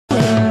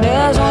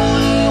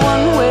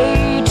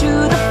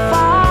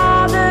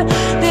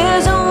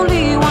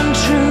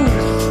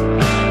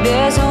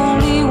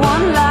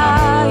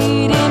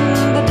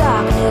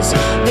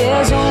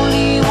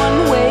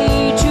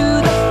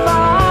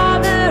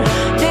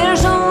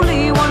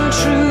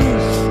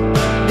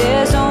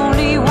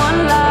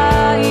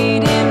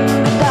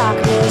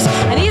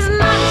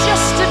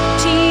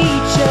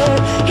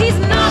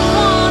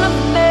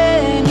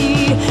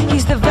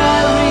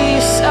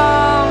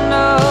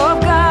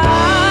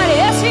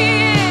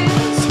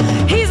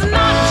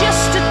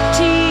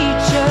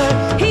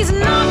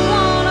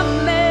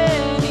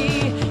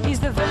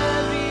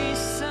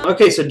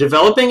Okay, so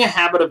developing a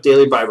habit of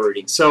daily Bible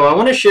reading. So I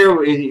want to share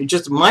with you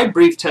just my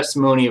brief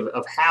testimony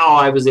of how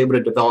I was able to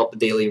develop a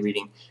daily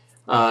reading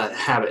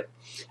habit.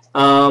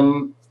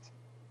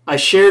 I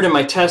shared in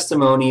my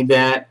testimony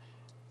that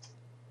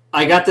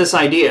I got this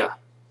idea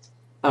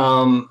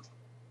to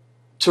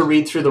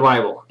read through the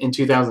Bible in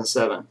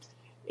 2007.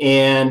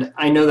 And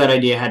I know that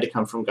idea had to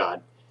come from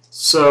God.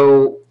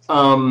 So,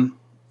 I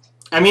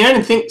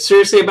didn't think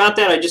seriously about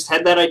that. I just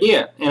had that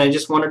idea, and I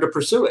just wanted to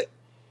pursue it.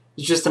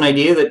 It's just an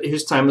idea that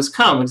whose time has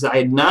come, because I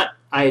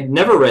had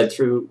never read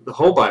through the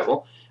whole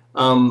Bible.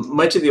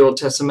 Much of the Old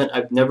Testament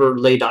I've never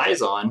laid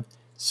eyes on,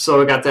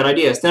 so I got that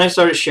idea. So then I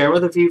started sharing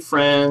with a few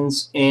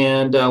friends,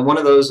 and one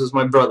of those was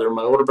my brother.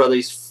 My older brother,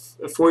 he's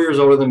 4 years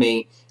older than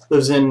me,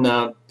 lives in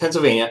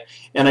Pennsylvania,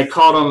 and I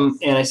called him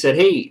and I said,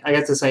 hey, I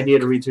got this idea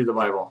to read through the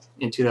Bible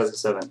in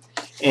 2007.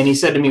 And he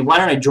said to me, why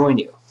don't I join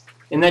you?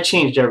 And that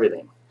changed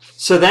everything.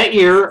 So that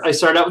year, I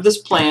started out with this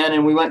plan,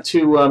 and we went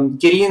to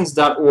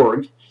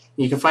Gideons.org.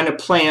 You can find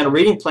a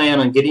reading plan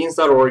on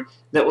Gideons.org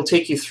that will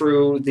take you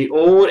through the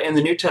Old and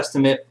the New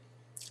Testament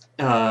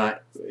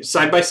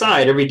side by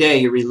side every day.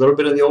 You read a little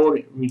bit of the Old,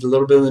 you read a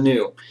little bit of the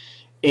New.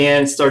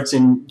 And it starts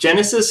in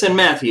Genesis and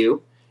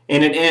Matthew,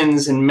 and it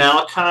ends in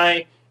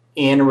Malachi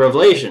and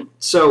Revelation.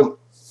 So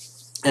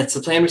that's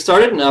the plan we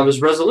started, and I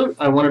was resolute.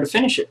 I wanted to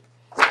finish it.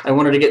 I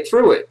wanted to get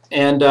through it.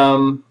 And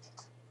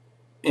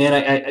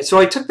so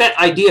I took that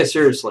idea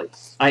seriously.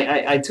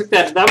 I took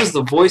that was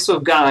the voice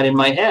of God in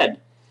my head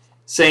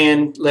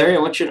saying, Larry, I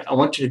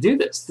want you to do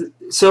this.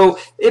 So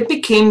it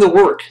became the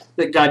work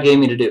that God gave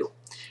me to do.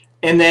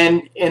 And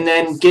then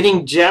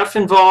getting Jeff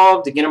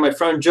involved, getting my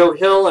friend Joe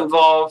Hill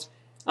involved,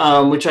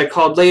 which I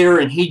called later,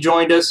 and he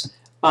joined us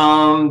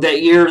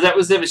that year. That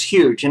was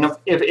huge. And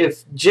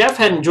if Jeff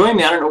hadn't joined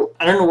me, I don't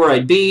know where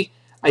I'd be.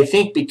 I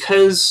think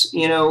because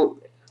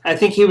I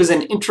think he was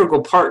an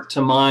integral part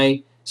to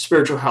my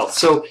spiritual health.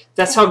 So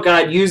that's how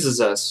God uses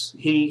us.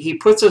 He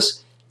puts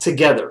us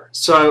together.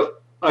 So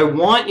I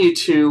want you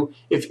to,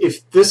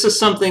 if this is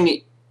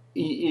something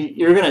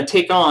you're going to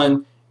take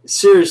on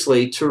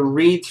seriously, to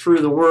read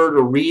through the Word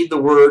or read the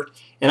Word,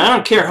 and I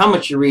don't care how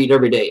much you read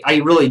every day. I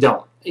really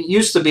don't. It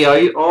used to be,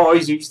 I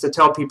always used to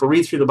tell people,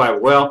 read through the Bible.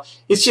 Well,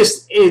 it's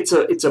just, it's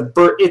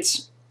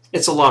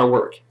a lot of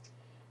work.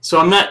 So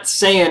I'm not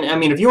saying,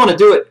 if you want to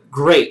do it,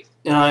 great.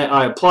 And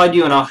I applaud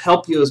you, and I'll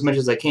help you as much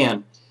as I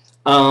can.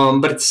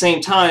 But at the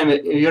same time,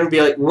 you're going to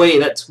be like, wait,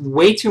 that's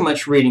way too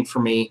much reading for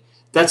me.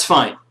 That's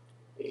fine.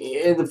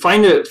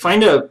 Find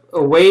a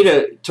way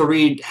to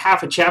read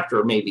half a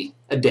chapter maybe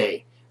a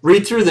day.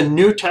 Read through the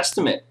New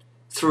Testament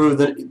through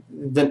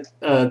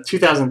the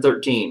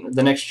 2013,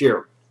 the next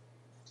year,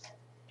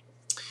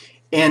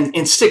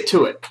 and stick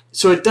to it.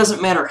 So it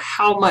doesn't matter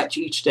how much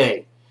each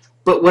day,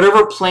 but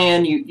whatever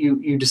plan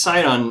you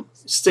decide on,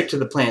 stick to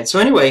the plan. So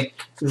anyway,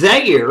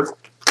 that year,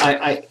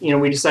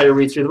 we decided to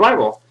read through the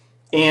Bible.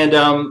 And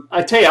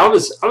I tell you, I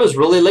was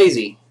really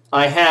lazy.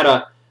 I had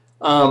a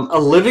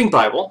Living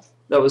Bible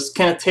that was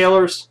Kenneth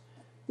Taylor's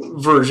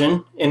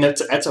version, and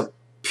that's a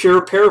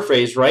pure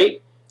paraphrase,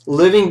 right?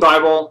 Living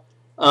Bible,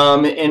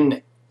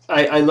 and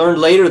I learned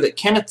later that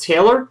Kenneth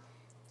Taylor,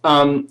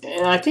 and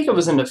I think it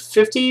was in the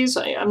 50s.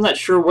 I'm not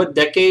sure what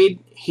decade.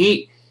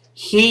 He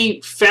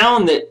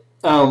found that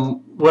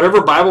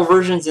whatever Bible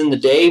versions in the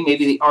day,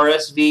 maybe the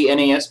RSV,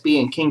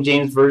 NASB, and King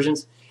James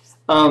versions,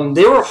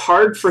 they were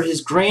hard for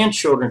his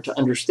grandchildren to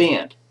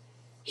understand.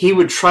 He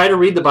would try to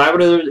read the Bible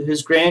to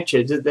his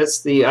grandkids.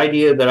 That's the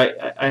idea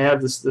that I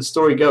have. The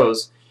story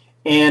goes.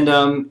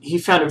 And he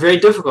found it very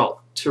difficult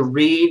to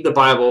read the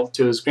Bible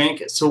to his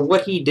grandkids. So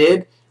what he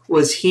did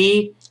was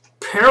he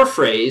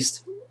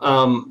paraphrased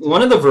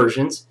one of the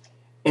versions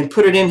and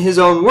put it in his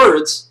own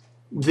words,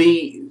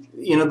 the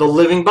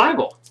Living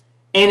Bible.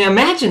 And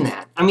imagine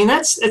that.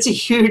 That's a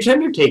huge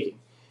undertaking.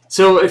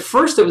 So at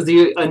first it was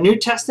a New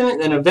Testament,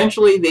 then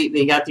eventually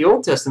they got the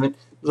Old Testament,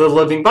 the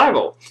Living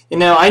Bible. And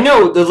now I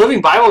know the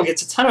Living Bible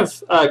gets a ton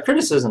of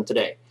criticism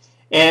today.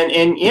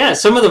 And yeah,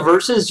 some of the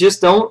verses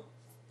just don't,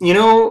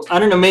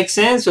 make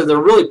sense, or they're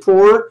really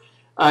poor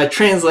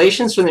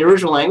translations from the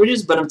original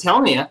languages. But I'm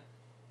telling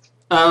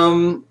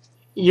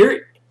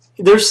you,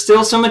 there's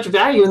still so much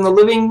value in the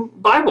Living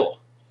Bible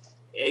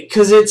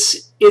because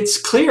it's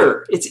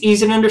clear, it's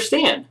easy to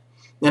understand.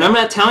 And I'm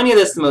not telling you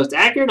that's the most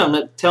accurate. I'm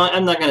not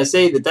going to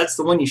say that that's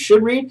the one you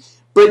should read.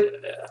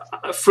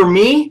 But for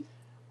me,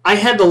 I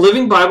had the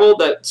Living Bible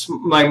that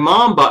my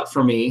mom bought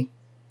for me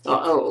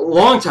a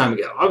long time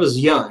ago. I was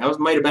young. I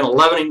might have been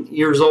 11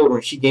 years old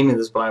when she gave me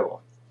this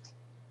Bible.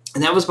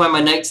 And that was by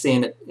my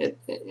nightstand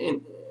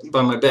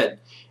by my bed.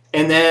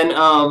 And then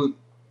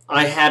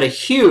I had a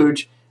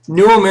huge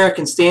New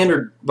American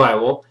Standard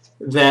Bible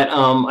that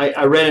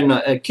I read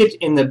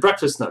in the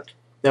breakfast nook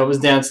that was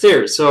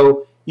downstairs.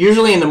 So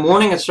usually in the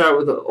morning I start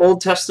with the Old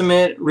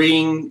Testament,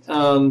 reading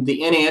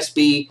the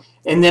NASB,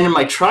 and then in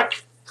my truck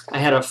I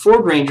had a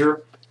Ford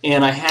Ranger,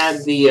 and I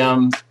had the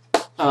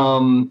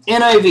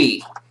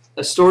NIV,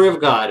 A Story of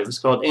God. It was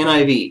called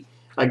NIV.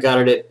 I got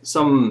it at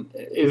some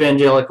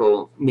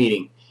evangelical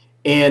meeting,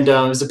 and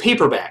it was a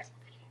paperback,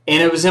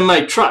 and it was in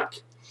my truck.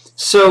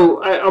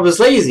 So I was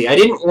lazy. I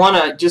didn't want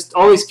to just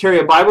always carry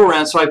a Bible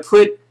around, so I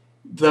put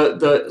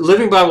the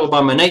Living Bible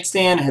by my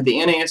nightstand. I had the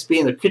NASB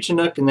in the kitchen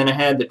nook, and then I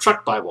had the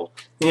truck Bible,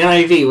 the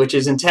NIV, which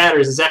is in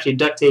tatters. It's actually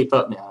duct tape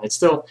up now. It's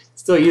still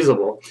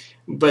usable.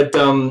 But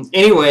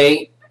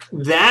anyway,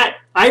 that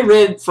I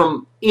read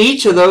from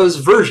each of those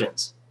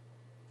versions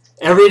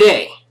every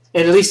day.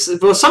 And at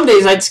least, well, some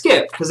days I'd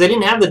skip because I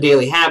didn't have the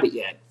daily habit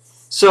yet.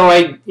 So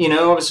I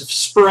was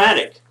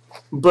sporadic.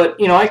 But,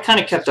 I kind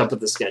of kept up with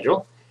the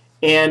schedule.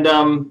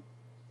 And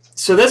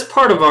so that's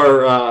part of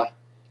our,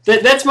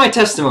 that's my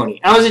testimony.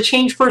 I was a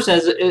changed person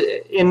as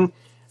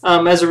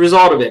a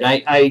result of it.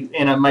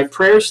 My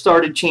prayers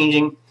started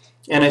changing,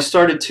 and I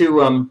started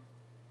to,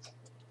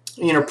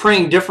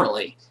 praying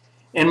differently.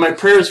 And my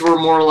prayers were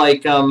more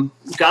like, God,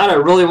 I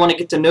really want to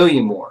get to know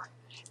you more.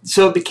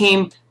 So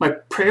my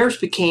prayers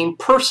became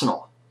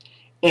personal,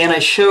 and I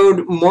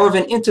showed more of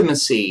an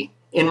intimacy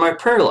in my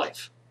prayer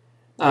life.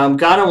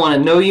 God, I want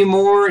to know you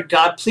more.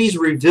 God, please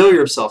reveal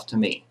yourself to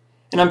me.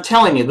 And I'm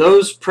telling you,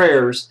 those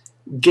prayers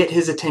get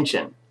his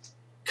attention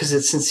because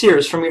it's sincere.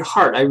 It's from your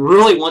heart. I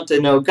really want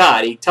to know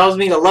God. He tells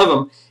me to love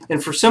him,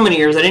 and for so many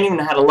years, I didn't even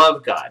know how to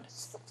love God.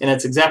 And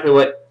that's exactly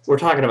what we're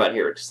talking about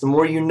here. Because the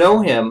more you know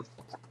him,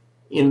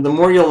 the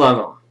more you'll love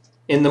him.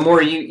 And the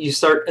more you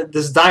start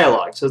this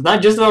dialogue. So it's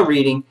not just about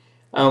reading.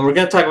 We're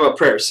going to talk about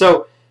prayer.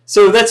 So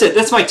that's it.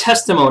 That's my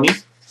testimony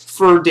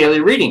for daily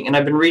reading. And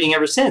I've been reading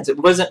ever since. It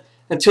wasn't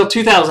until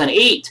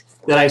 2008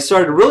 that I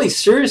started really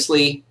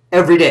seriously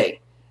every day.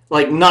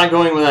 Like not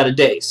going without a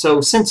day.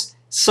 So since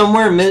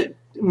somewhere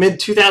mid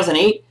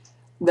 2008,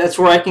 that's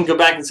where I can go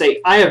back and say,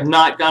 I have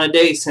not gone a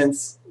day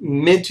since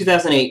mid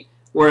 2008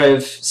 where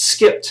I've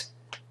skipped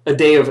a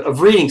day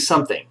of reading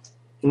something.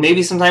 And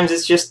maybe sometimes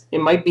it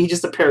might be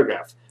just a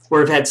paragraph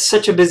where I've had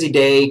such a busy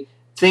day,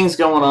 things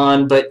going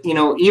on, but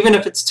even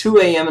if it's 2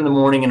 a.m. in the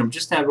morning and I'm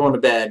just now going to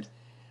bed,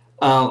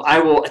 I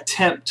will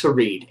attempt to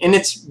read. And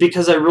it's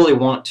because I really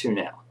want to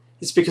now.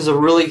 It's because I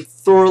really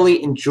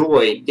thoroughly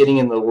enjoy getting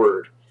in the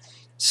Word.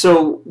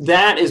 So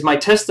that is my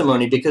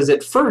testimony, because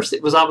at first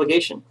it was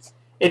obligation.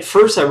 At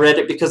first I read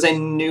it because I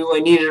knew I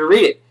needed to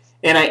read it.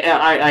 And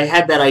I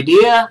had that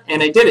idea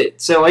and I did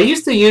it. So I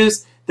used to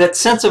use that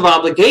sense of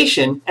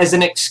obligation as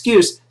an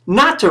excuse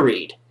not to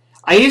read.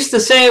 I used to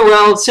say,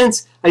 well,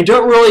 since I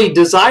don't really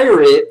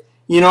desire it,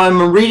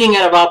 I'm reading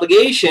out of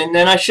obligation,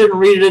 then I shouldn't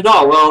read it at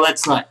all. Well,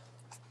 that's not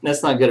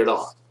good at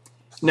all.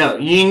 No,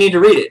 you need to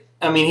read it.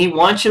 I mean, he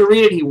wants you to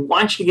read it. He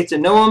wants you to get to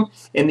know him.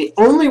 And the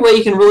only way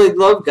you can really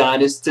love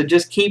God is to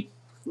just keep,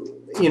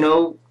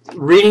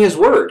 reading his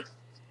word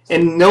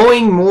and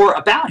knowing more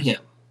about him.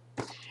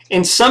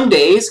 And some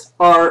days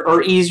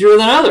are easier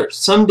than others.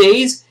 Some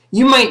days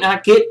you might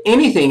not get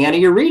anything out of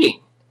your reading.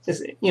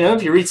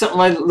 If you read something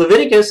like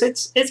Leviticus,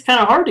 it's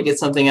kind of hard to get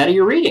something out of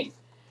your reading.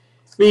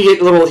 But you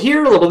get a little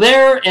here, a little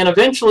there, and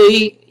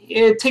eventually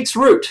it takes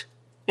root.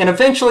 And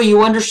eventually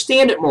you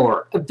understand it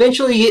more.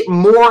 Eventually you get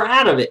more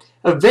out of it.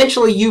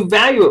 Eventually you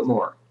value it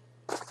more.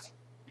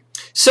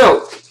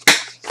 So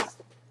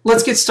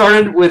let's get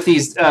started with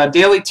these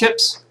daily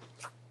tips.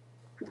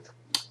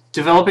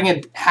 Developing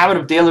a habit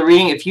of daily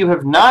reading. If you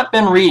have not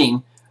been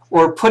reading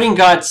or putting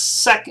God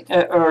second,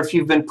 or if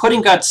you've been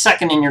putting God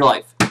second in your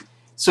life.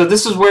 So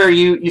this is where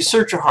you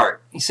search your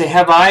heart. You say,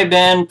 have I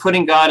been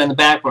putting God in the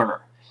back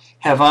burner?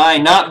 Have I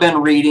not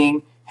been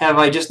reading? Have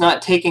I just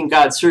not taken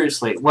God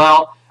seriously?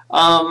 Well,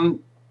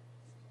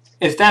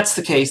 if that's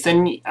the case,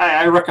 then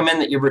I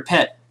recommend that you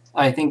repent.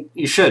 I think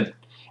you should.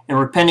 And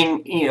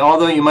repenting,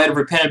 although you might have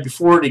repented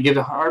before to give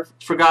a heart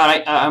for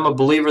God, I'm a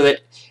believer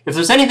that if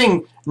there's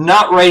anything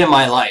not right in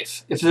my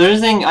life, if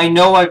there's anything I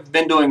know I've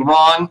been doing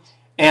wrong,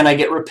 and I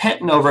get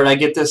repentant over it, I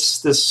get this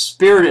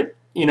spirit,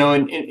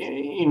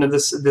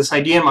 this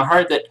idea in my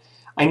heart that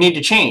I need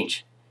to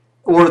change,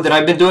 or that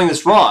I've been doing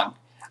this wrong,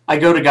 I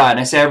go to God and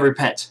I say I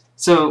repent.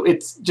 So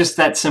it's just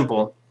that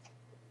simple.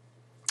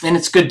 And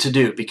it's good to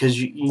do,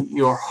 because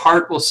your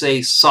heart will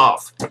say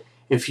soft.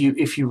 If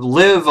you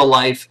live a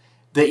life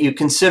that you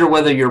consider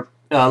whether you're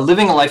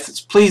living a life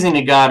that's pleasing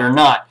to God or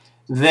not,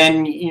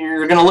 then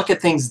you're going to look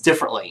at things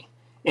differently.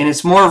 And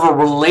it's more of a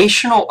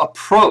relational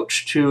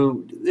approach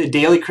to the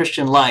daily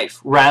Christian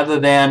life rather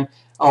than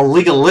a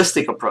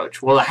legalistic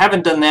approach. Well, I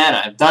haven't done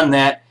that, I've done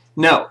that.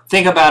 No,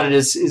 think about it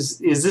as, is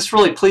this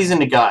really pleasing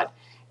to God?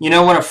 When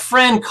a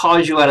friend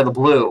calls you out of the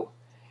blue,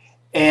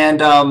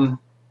 and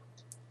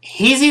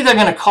he's either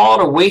going to call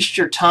to waste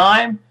your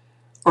time,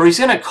 or he's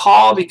going to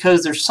call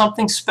because there's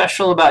something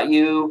special about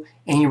you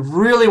and he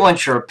really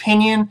wants your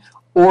opinion,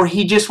 or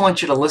he just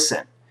wants you to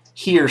listen,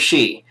 he or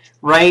she,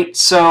 right?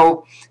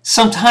 So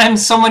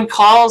sometimes someone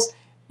calls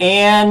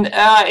and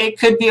it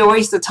could be a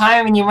waste of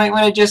time, and you might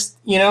want to just,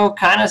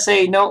 kind of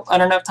say, no, I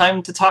don't have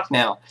time to talk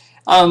now.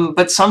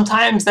 But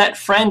sometimes that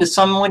friend is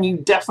someone you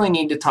definitely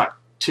need to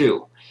talk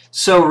to.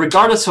 So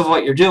regardless of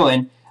what you're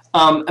doing,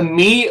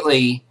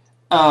 immediately,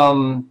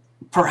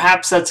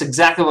 perhaps that's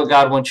exactly what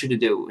God wants you to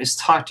do, is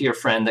talk to your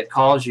friend that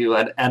calls you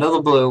out of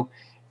the blue.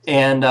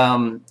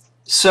 And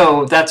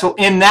so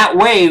in that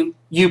way,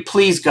 you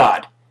please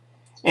God.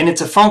 And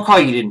it's a phone call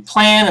you didn't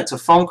plan. It's a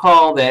phone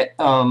call that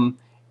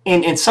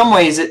in some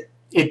ways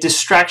it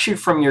distracts you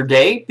from your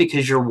day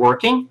because you're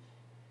working.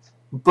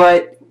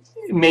 But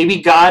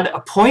maybe God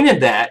appointed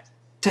that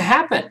to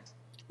happen,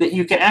 that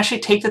you can actually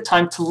take the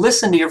time to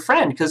listen to your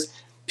friend, because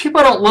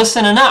people don't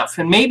listen enough.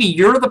 And maybe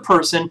you're the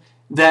person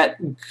that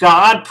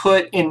God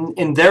put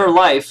in their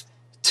life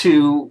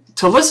to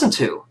listen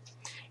to.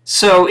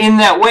 So in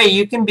that way,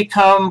 you can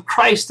become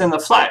Christ in the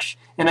flesh.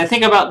 And I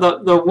think about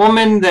the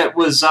woman that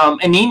was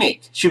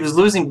anemic. She was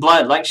losing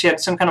blood, like she had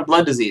some kind of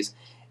blood disease.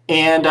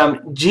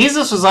 And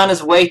Jesus was on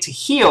his way to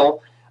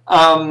heal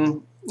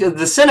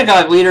the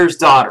synagogue leader's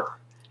daughter.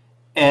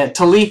 And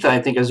Talitha,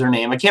 I think is her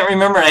name. I can't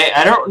remember.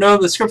 I don't know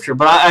the scripture,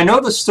 but I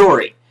know the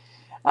story.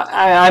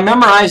 I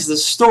memorized the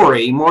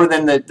story more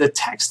than the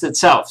text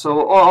itself.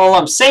 So all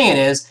I'm saying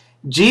is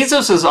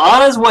Jesus is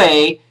on his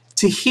way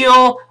to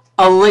heal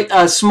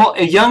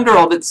a young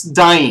girl that's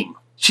dying.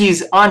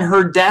 She's on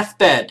her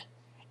deathbed.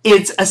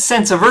 It's a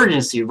sense of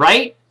urgency,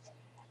 right?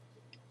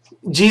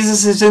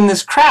 Jesus is in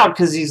this crowd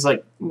because he's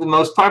like the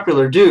most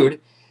popular dude.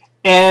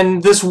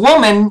 And this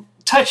woman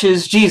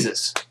touches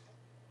Jesus.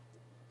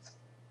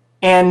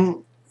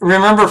 And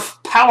remember,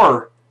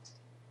 power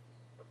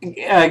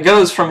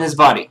goes from his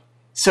body.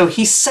 So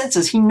he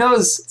senses, he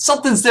knows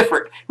something's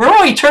different. Remember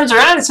when he turns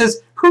around and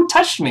says, "Who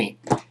touched me?"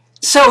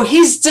 So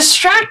he's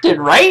distracted,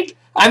 right?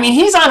 I mean,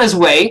 he's on his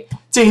way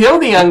to heal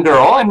the young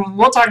girl, and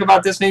we'll talk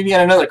about this maybe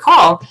on another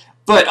call.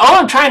 But all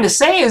I'm trying to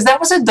say is that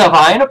was a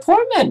divine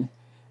appointment.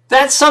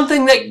 That's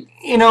something that,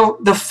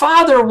 the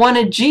Father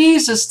wanted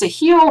Jesus to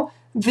heal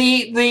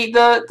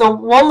the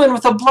woman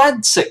with a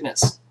blood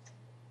sickness.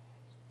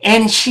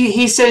 And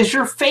he says,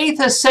 "Your faith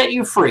has set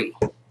you free."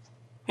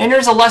 And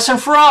there's a lesson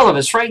for all of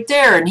us right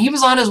there. And he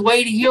was on his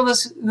way to heal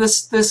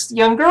this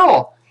young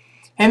girl.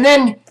 And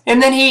then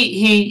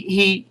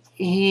he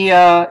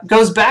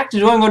goes back to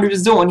doing what he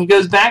was doing. He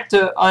goes back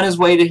on his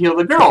way to heal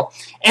the girl.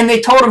 And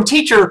they told him,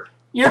 "Teacher,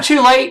 you're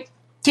too late.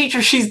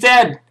 Teacher, she's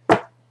dead.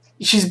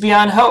 She's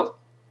beyond hope."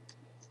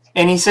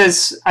 And he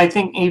says, I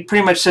think he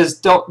pretty much says,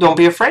 don't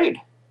be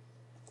afraid.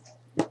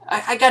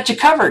 I got you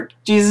covered.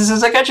 Jesus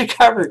says, "I got you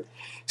covered."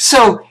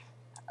 So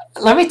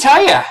let me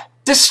tell you,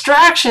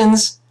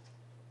 distractions,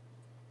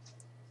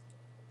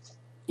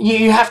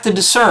 you have to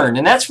discern.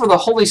 And that's where the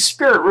Holy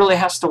Spirit really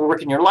has to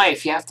work in your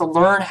life. You have to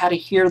learn how to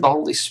hear the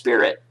Holy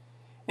Spirit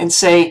and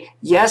say,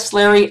 "Yes,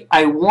 Larry,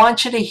 I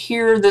want you to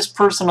hear this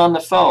person on the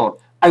phone.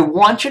 I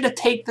want you to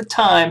take the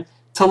time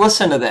to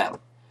listen to them."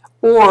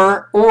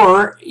 Or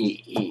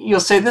you'll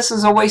say, "This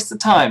is a waste of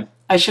time.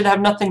 I should have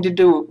nothing to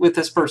do with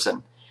this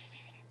person."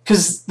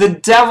 Because the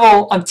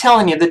devil, I'm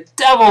telling you, the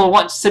devil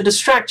wants to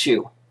distract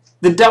you.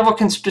 The devil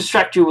can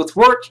distract you with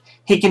work.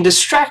 He can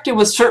distract you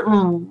with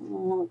certain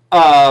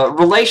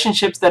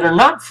relationships that are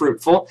not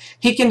fruitful.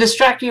 He can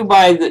distract you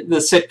by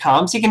the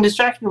sitcoms. He can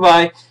distract you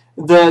by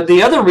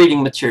the other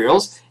reading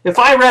materials. If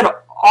I read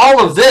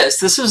all of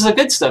this is the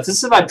good stuff. This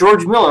is about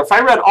George Miller. If I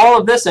read all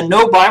of this and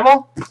no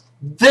Bible,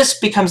 this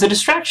becomes a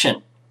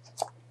distraction.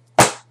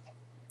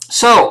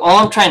 So all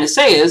I'm trying to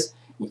say is,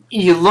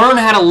 you learn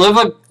how to live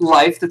a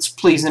life that's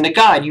pleasing to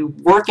God. You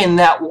work in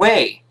that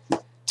way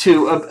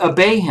to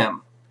obey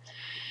him.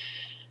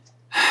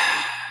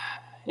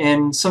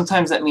 And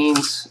sometimes that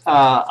means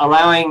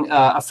allowing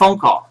a phone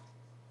call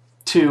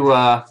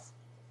to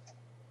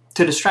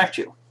distract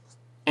you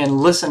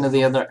and listen to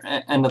the other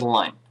end of the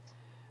line,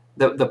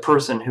 the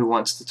person who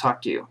wants to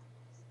talk to you,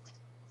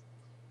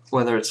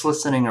 whether it's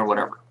listening or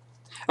whatever.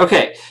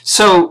 Okay,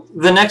 so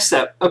the next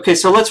step. Okay,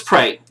 so let's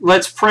pray.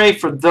 Let's pray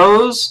for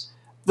those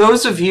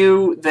of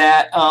you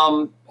that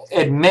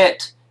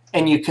admit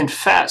and you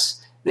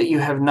confess that you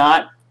have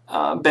not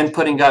been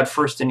putting God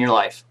first in your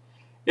life.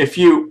 If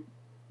you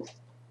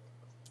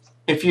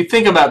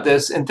think about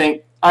this and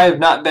think, "I have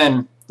not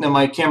been," now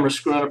my camera's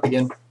screwing up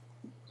again.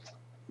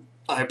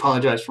 I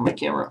apologize for my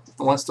camera.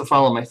 It wants to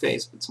follow my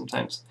face, but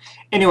sometimes.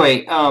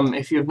 Anyway,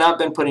 if you have not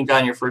been putting God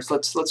in your first,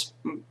 let's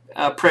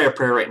pray a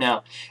prayer right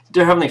now.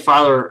 Dear Heavenly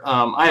Father,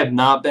 I have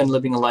not been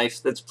living a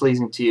life that's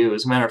pleasing to you.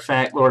 As a matter of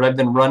fact, Lord, I've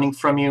been running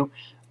from you.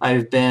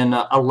 I've been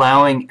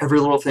allowing every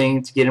little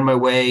thing to get in my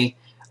way.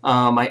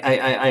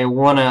 I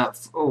want to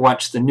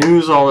watch the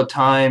news all the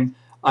time.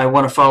 I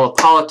want to follow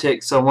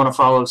politics. I want to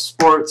follow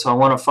sports. I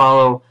want to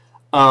follow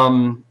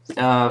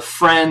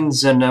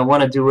friends, and I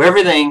want to do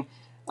everything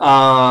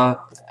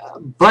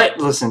but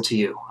listen to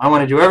you. I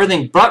want to do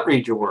everything but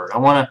read your word. I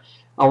want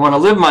to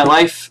live my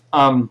life.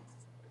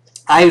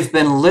 I've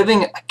been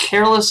living a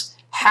careless,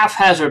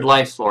 haphazard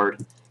life,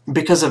 Lord,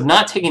 because of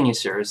not taking you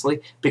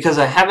seriously, because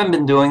I haven't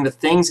been doing the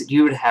things that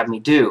you would have me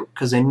do.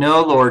 Because I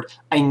know, Lord,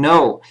 I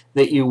know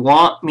that you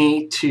want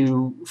me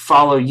to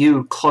follow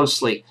you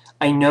closely.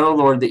 I know,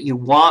 Lord, that you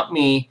want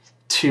me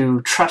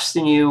to trust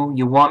in you.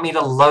 You want me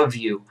to love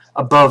you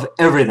above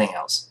everything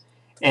else.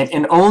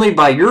 And only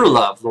by your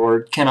love,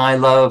 Lord, can I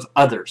love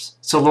others.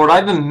 So, Lord,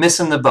 I've been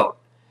missing the boat.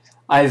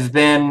 I've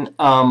been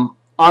on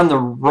the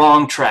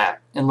wrong track.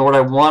 And, Lord,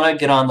 I want to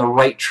get on the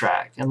right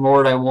track. And,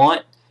 Lord, I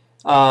want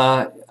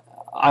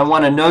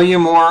to know you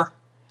more.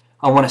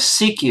 I want to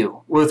seek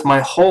you with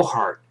my whole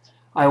heart.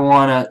 I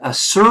want to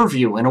serve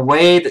you in a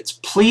way that's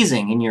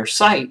pleasing in your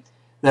sight,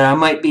 that I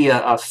might be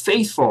a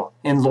faithful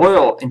and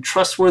loyal and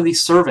trustworthy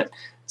servant.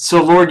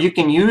 So, Lord, you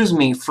can use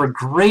me for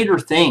greater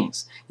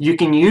things. You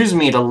can use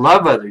me to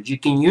love others. You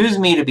can use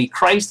me to be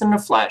Christ in the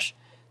flesh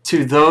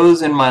to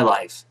those in my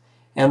life.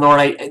 And,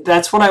 Lord,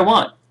 that's what I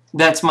want.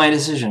 That's my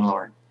decision,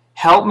 Lord.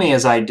 Help me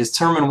as I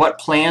determine what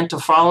plan to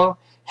follow.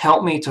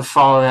 Help me to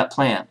follow that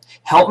plan.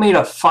 Help me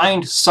to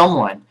find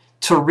someone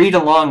to read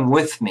along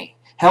with me.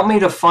 Help me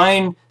to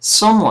find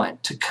someone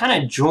to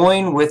kind of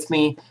join with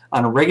me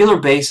on a regular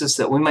basis,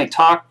 that we might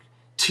talk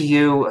to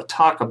you,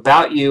 talk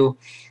about you,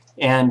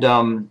 and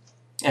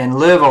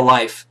live a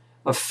life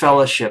of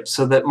fellowship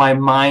so that my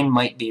mind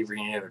might be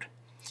renewed.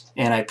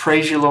 And I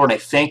praise you, Lord. I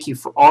thank you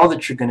for all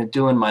that you're going to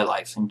do in my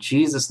life. In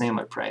Jesus' name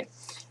I pray.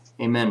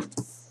 Amen.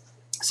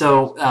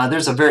 So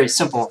there's a very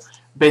simple,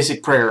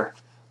 basic prayer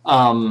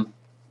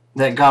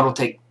that God will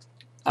take,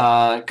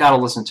 God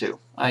will listen to.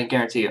 I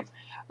guarantee you.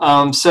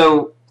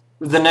 So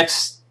the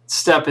next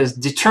step is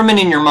determine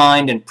in your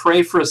mind and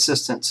pray for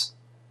assistance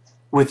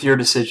with your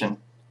decision.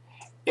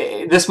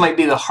 This might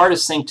be the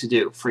hardest thing to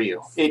do for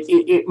you.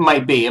 It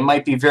might be. It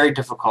might be very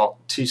difficult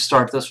to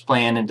start this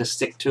plan and to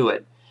stick to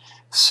it.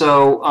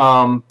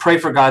 So pray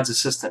for God's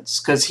assistance,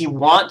 because He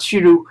wants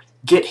you to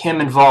get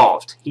Him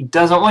involved. He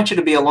doesn't want you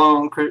to be a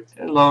lone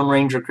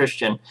ranger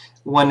Christian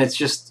when it's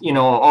just,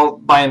 all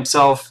by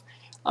himself,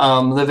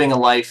 living a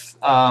life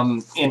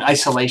in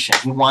isolation.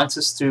 He wants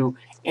us to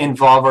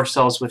involve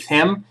ourselves with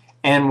Him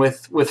and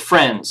with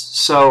friends.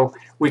 So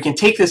we can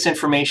take this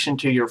information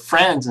to your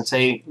friends and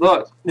say,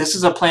 look, this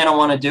is a plan I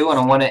want to do, and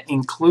I want to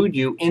include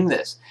you in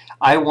this.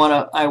 I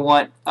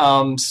want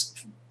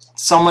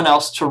someone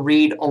else to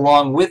read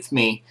along with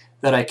me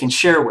that I can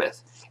share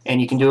with.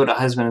 And you can do it a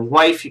husband and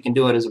wife. You can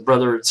do it as a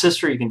brother and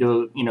sister. You can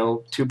do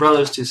it, two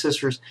brothers, two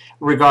sisters.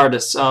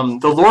 Regardless, the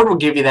Lord will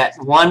give you that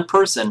one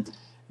person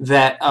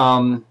that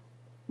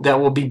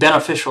will be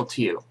beneficial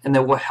to you and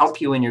that will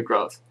help you in your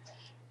growth.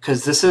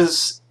 Because this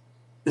is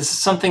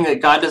something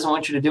that God doesn't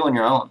want you to do on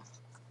your own.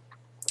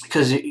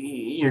 Because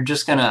you're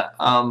just going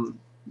to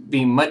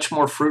be much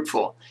more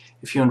fruitful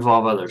if you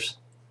involve others.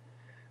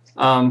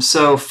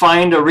 So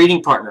find a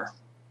reading partner.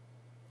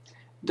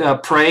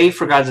 Pray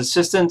for God's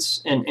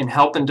assistance and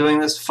help in doing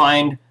this.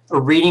 Find a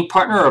reading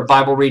partner or a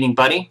Bible reading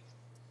buddy.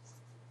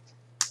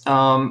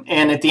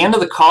 And at the end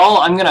of the call,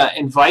 I'm going to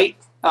invite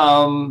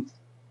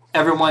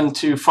everyone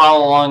to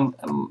follow along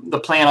the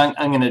plan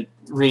I'm going to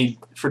read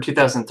for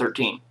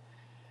 2013.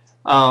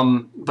 But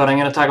I'm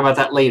going to talk about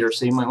that later,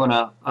 so you might want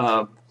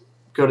to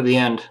go to the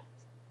end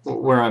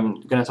where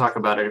I'm going to talk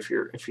about it if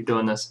you're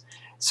doing this.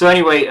 So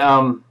anyway,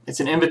 it's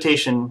an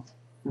invitation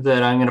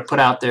that I'm going to put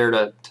out there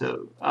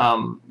to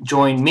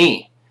join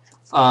me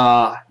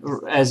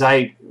as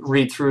I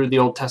read through the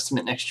Old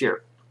Testament next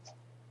year.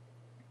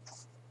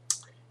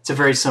 It's a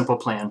very simple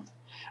plan.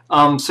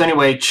 So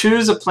anyway,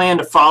 choose a plan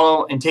to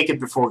follow and take it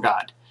before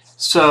God.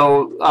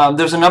 So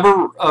there's a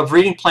number of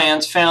reading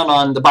plans found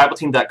on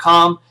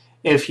thebibleteam.com.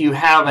 If you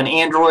have an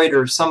Android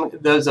or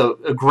there's a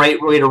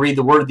great way to read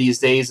the Word these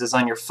days is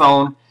on your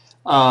phone.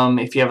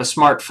 If you have a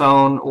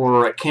smartphone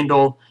or a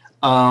Kindle,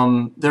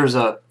 there's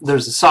a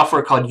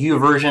software called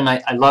YouVersion.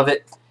 I love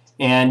it,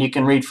 and you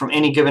can read from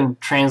any given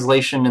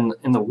translation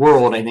in the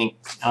world, I think,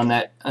 on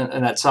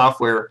that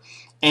software.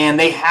 And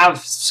they have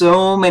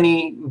so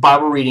many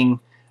Bible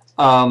reading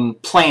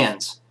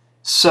plans.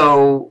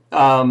 So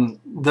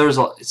there's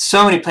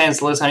so many plans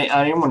to list. I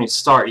don't even want to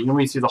start. You can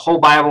read through the whole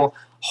Bible,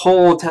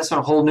 whole Old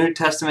Testament, whole New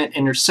Testament,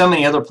 and there's so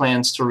many other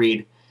plans to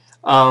read.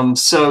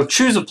 So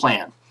choose a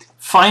plan.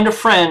 Find a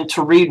friend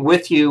to read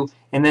with you,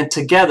 and then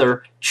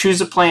together choose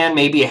a plan,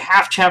 maybe a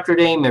half chapter a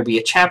day, maybe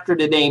a chapter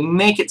a day.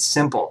 Make it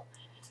simple.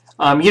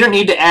 You don't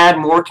need to add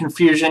more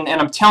confusion,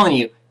 and I'm telling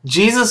you,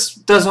 Jesus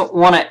doesn't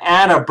want to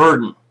add a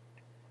burden,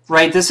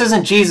 right? This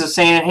isn't Jesus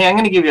saying, hey, I'm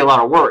going to give you a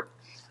lot of work.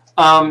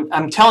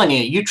 I'm telling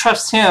you, you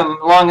trust Him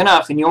long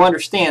enough, and you'll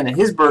understand that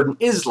His burden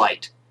is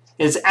light.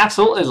 It's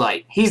absolutely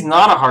light. He's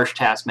not a harsh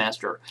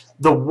taskmaster.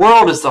 The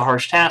world is the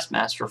harsh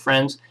taskmaster,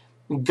 friends.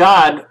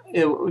 God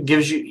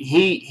gives you,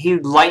 He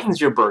lightens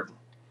your burden.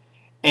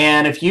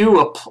 And if you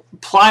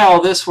apply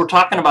all this we're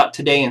talking about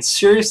today and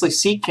seriously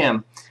seek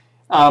Him,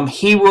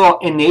 He will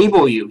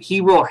enable you.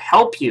 He will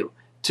help you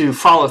to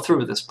follow through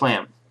with this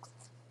plan.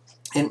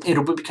 And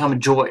it'll become a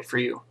joy for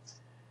you.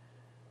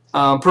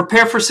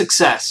 Prepare for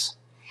success.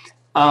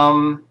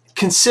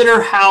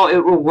 Consider how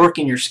it will work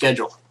in your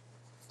schedule.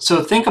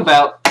 So think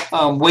about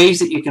ways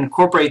that you can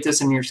incorporate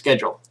this in your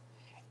schedule.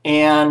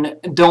 And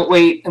don't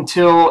wait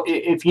until,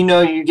 if you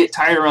know you get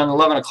tired around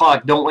 11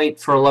 o'clock, don't wait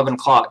for 11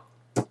 o'clock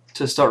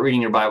to start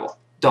reading your Bible.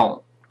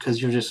 Don't, because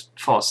you'll just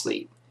fall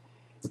asleep.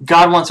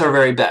 God wants our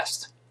very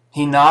best.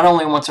 He not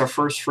only wants our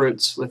first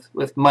fruits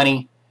with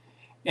money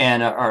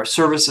and our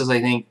services, I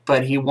think,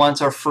 but He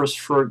wants our first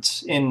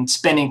fruits in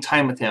spending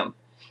time with Him.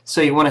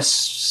 So you want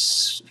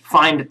to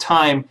find a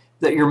time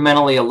that you're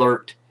mentally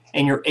alert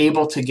and you're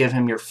able to give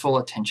Him your full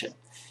attention.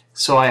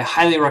 So I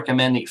highly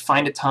recommend that you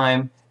find a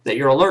time that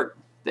you're alert,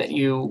 that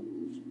you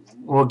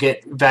will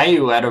get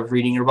value out of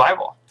reading your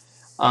Bible.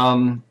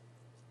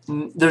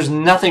 There's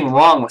nothing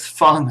wrong with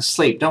falling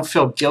asleep. Don't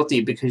feel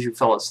guilty because you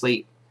fell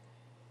asleep.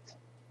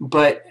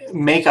 But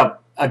make a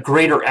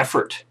greater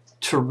effort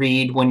to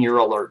read when you're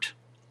alert.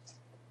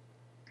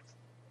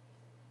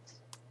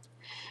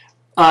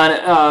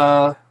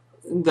 The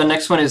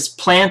next one is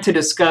plan to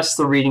discuss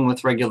the reading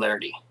with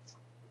regularity.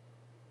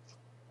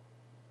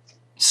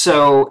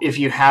 So if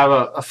you have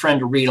a friend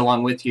to read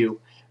along with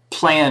you,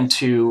 plan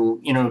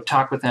to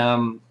talk with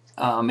them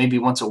maybe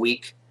once a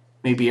week,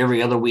 maybe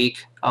every other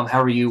week,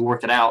 however you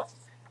work it out.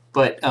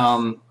 But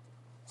so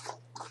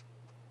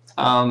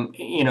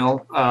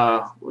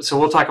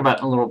we'll talk about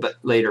it a little bit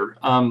later.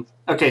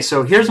 Okay,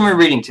 so here's my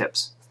reading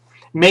tips.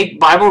 Make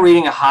Bible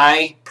reading a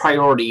high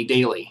priority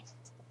daily.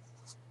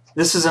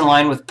 This is in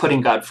line with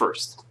putting God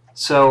first.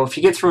 So if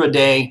you get through a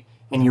day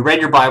and you read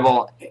your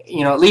Bible,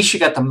 at least you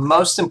got the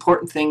most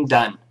important thing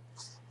done.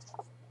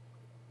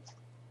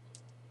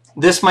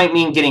 This might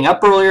mean getting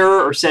up earlier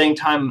or setting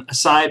time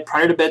aside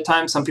prior to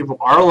bedtime. Some people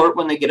are alert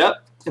when they get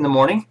up in the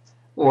morning,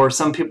 or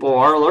some people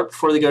are alert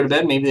before they go to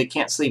bed. Maybe they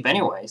can't sleep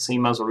anyway, so you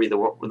might as well read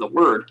the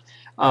Word.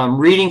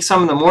 Reading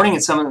some in the morning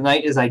and some in the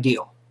night is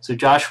ideal. So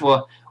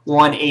Joshua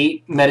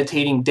 1:8,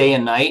 meditating day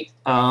and night.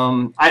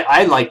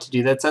 I like to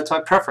do that. That's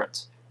my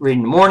preference. Read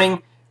in the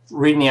morning,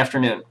 read in the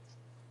afternoon.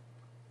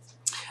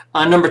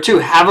 Number 2,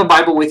 have a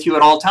Bible with you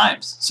at all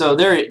times. So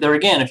there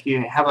again, if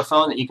you have a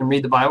phone that you can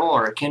read the Bible,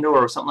 or a Kindle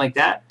or something like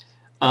that,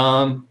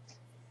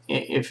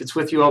 if it's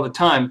with you all the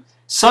time,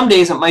 some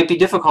days it might be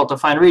difficult to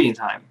find reading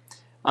time.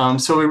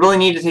 So we really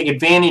need to take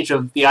advantage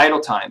of the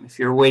idle time. If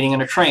you're waiting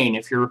on a train,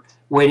 if you're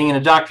waiting in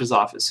a doctor's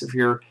office, if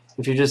you're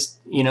just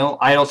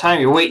idle time,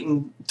 you're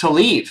waiting to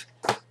leave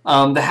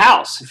the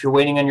house, if you're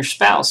waiting on your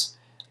spouse,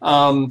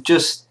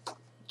 just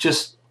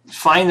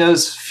find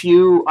those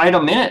few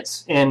idle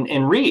minutes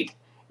and read.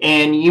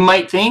 And you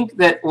might think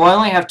that, well, I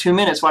only have 2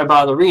 minutes, why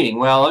bother reading?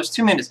 Well, those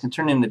 2 minutes can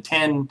turn into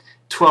 10,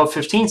 12,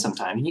 15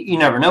 sometimes. You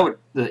never know.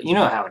 You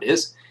know how it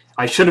is.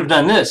 I should have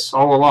done this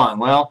all along.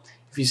 Well,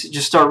 if you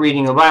just start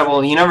reading the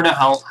Bible, you never know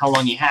how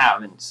long you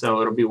have, and so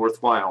it'll be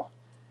worthwhile.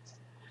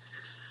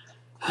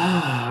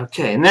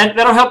 Okay, and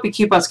that'll help you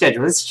keep on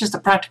schedule. This is just a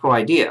practical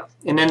idea.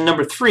 And then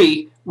number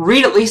 3,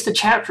 read at least a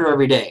chapter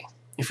every day.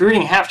 If you're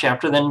reading a half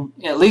chapter, then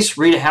at least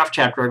read a half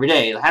chapter every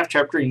day. A half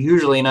chapter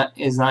usually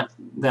is not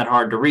that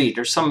hard to read.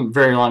 There's some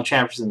very long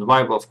chapters in the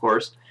Bible, of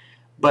course,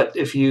 but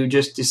if you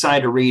just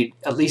decide to read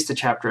at least a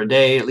chapter a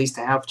day, at least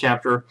a half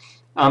chapter,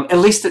 at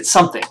least it's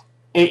something.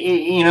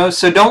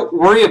 So don't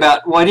worry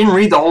about, well, I didn't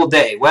read the whole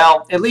day.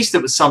 Well, at least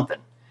it was something.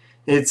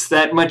 It's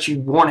that much you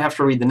won't have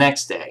to read the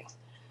next day.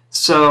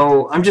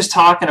 So I'm just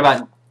talking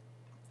about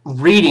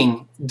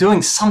reading,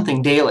 doing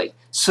something daily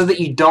so that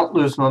you don't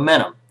lose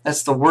momentum.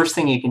 That's the worst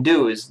thing you can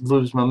do, is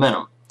lose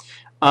momentum.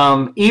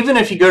 Even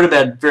if you go to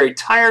bed very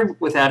tired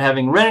without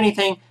having read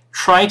anything,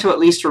 try to at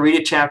least read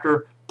a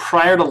chapter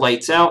prior to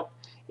lights out.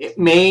 It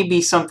may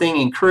be something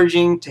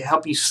encouraging to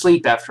help you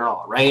sleep after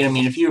all, right? I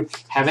mean, if you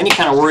have any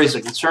kind of worries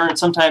or concerns,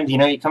 sometimes, you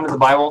come to the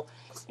Bible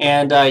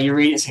and you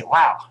read it and say,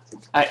 wow,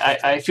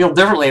 I feel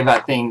differently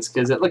about things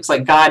because it looks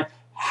like God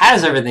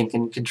has everything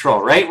in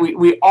control, right?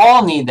 We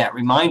all need that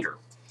reminder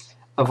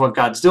of what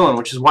God's doing,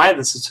 which is why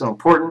this is so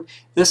important.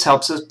 This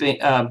helps us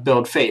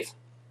build faith.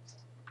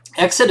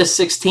 Exodus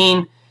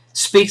 16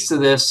 speaks to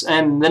this,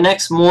 and the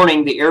next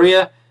morning the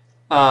area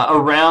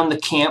around the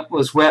camp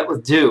was wet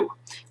with dew.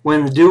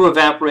 When the dew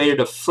evaporated,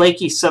 a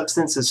flaky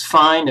substance as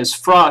fine as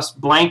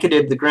frost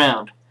blanketed the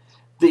ground.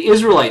 The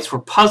Israelites were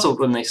puzzled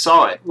when they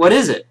saw it. What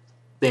is it?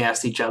 They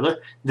asked each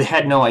other. They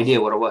had no idea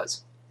what it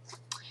was.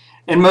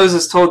 And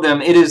Moses told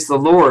them, it is the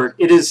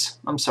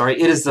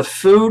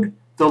food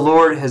the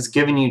Lord has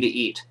given you to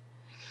eat.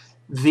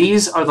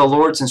 These are the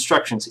Lord's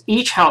instructions.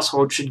 Each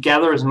household should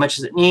gather as much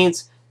as it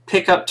needs.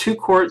 Pick up 2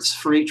 quarts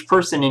for each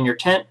person in your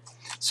tent.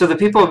 So the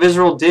people of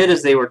Israel did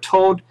as they were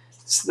told.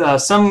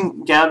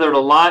 Some gathered a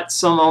lot,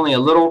 some only a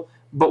little,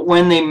 but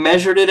when they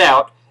measured it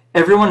out,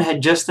 everyone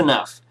had just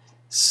enough.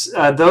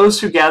 Those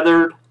who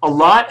gathered a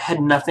lot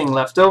had nothing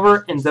left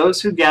over, and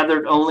those who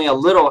gathered only a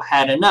little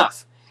had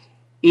enough.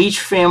 Each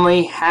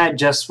family had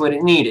just what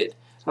it needed.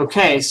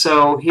 Okay,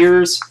 so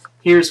here's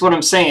what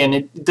I'm saying.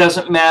 It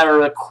doesn't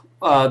matter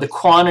the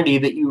quantity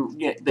that you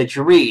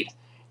read.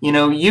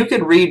 You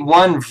could read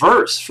one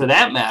verse for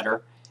that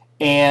matter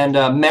and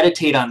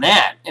meditate on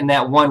that, and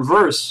that one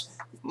verse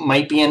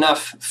might be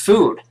enough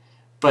food.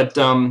 But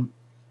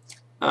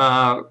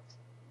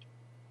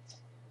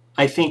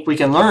I think we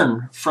can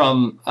learn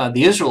from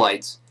the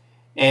Israelites,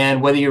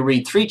 and whether you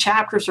read 3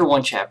 chapters or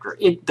 1 chapter,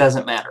 it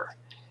doesn't matter.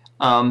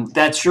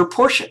 That's your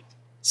portion.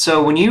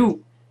 So when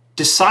you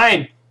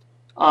decide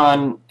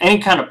on any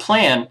kind of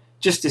plan,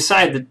 just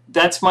decide that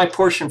that's my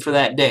portion for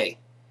that day.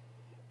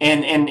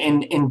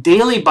 And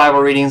daily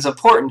Bible reading is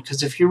important,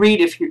 because if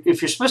you're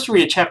supposed to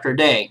read a chapter a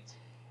day,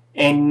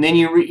 and then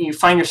you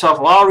find yourself,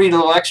 well, I'll read a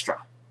little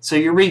extra. So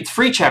you read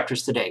 3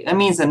 chapters today. That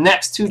means the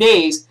next 2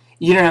 days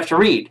you don't have to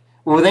read.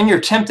 Well, then you're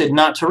tempted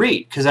not to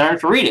read because I don't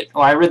have to read it.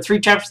 Oh, I read 3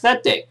 chapters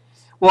that day.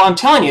 Well, I'm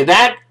telling you,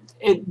 that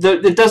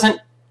it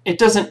doesn't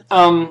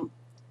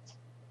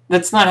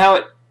that's not how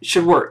it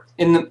should work.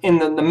 In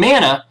the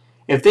manna,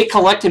 if they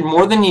collected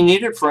more than you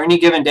needed for any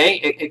given day,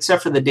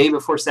 except for the day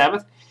before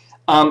Sabbath,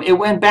 it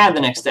went bad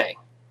the next day.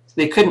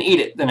 They couldn't eat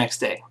it the next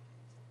day.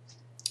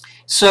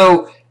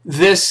 So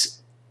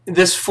this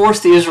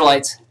forced the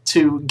Israelites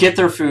to get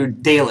their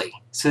food daily,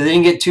 so they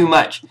didn't get too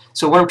much.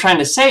 So what I'm trying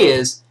to say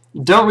is,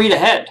 don't read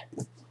ahead.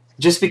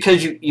 Just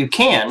because you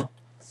can,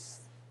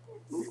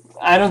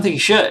 I don't think you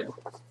should.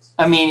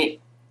 I mean,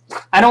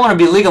 I don't want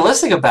to be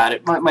legalistic about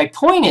it. My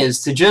point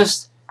is to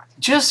just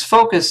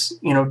focus,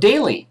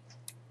 daily.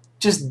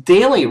 Just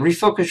daily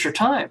refocus your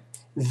time.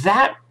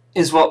 That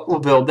is what will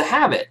build the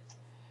habit.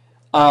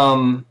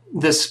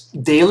 This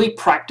daily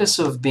practice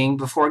of being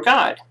before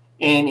God.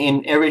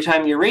 And every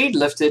time you read,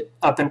 lift it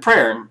up in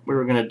prayer. And we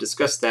were going to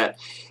discuss that.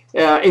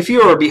 If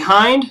you are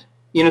behind,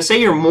 say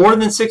you're more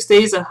than 6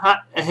 days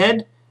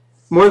ahead,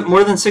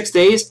 more than 6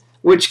 days,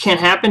 which can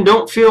happen,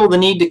 don't feel the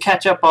need to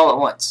catch up all at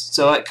once.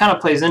 So it kind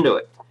of plays into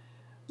it.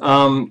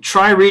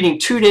 Try reading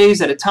 2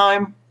 days at a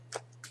time,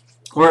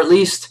 or at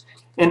least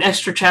an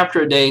extra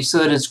chapter a day, so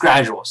that it's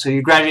gradual. So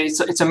you graduate.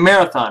 It's a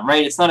marathon,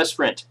 right? It's not a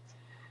sprint.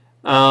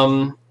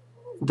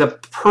 The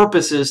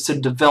purpose is to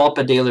develop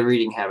a daily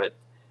reading habit.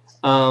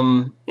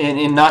 And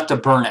not to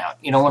burn out.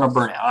 You don't want to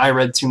burn out. I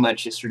read too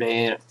much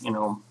yesterday.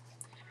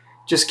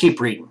 Just keep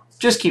reading.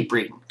 Just keep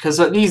reading. Because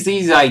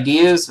these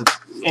ideas of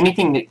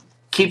anything that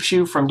keeps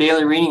you from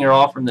daily reading are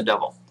all from the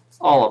devil.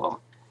 All of them.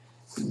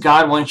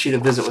 God wants you to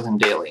visit with him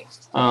daily.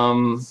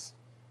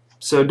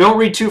 So don't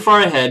read too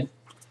far ahead.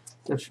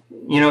 If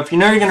you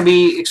know you're going to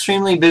be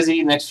extremely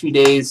busy the next few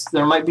days,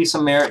 there might be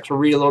some merit to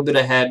read a little bit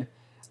ahead.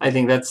 I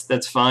think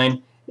that's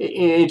fine.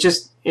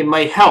 It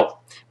might help.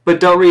 But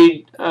don't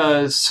read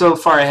so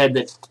far ahead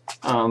that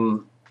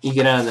you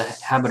get out of the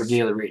habit of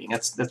daily reading.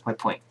 That's my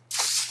point.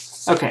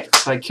 Okay,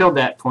 so I killed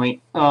that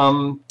point.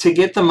 To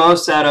get the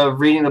most out of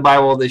reading the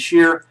Bible this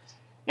year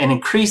and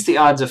increase the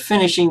odds of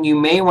finishing, you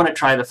may want to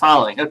try the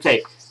following.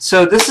 Okay,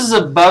 so this is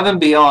above and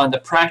beyond the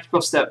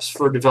practical steps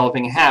for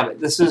developing a habit.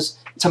 This is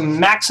to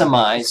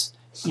maximize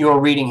your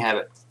reading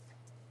habit.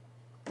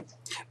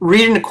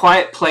 Read in a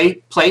quiet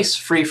place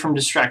free from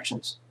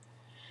distractions.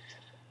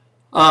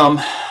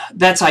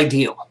 That's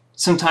ideal.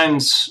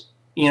 Sometimes,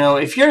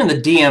 if you're in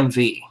the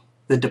DMV,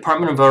 the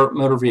Department of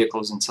Motor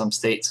Vehicles in some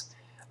states,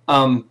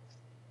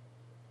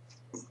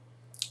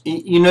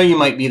 you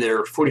might be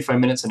there 45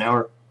 minutes an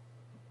hour.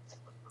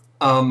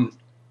 Bring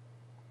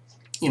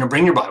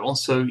your Bible,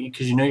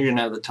 because you're going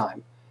to have the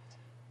time.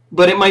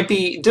 But it might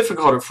be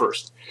difficult at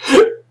first,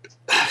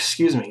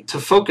 excuse me, to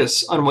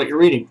focus on what you're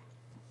reading.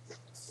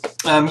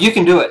 You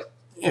can do it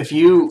if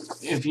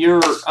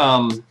you're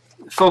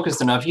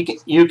focused enough.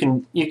 You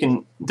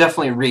can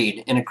definitely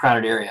read in a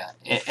crowded area.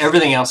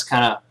 Everything else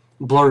kind of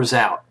blurs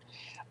out.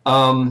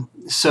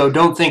 So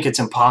don't think it's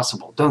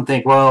impossible. Don't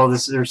think, well,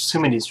 there's too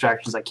many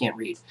distractions, I can't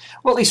read.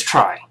 Well, at least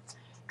try.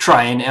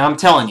 And I'm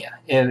telling you,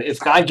 if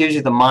God gives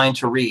you the mind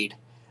to read,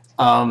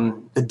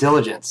 the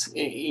diligence,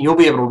 you'll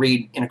be able to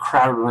read in a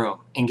crowded room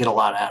and get a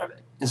lot out of it.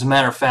 As a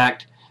matter of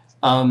fact,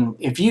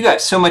 if you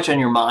got so much on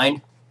your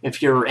mind,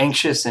 if you're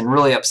anxious and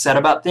really upset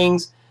about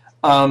things,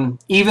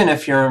 even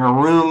if you're in a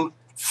room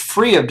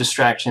free of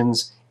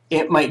distractions,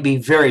 it might be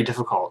very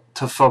difficult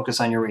to focus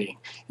on your reading.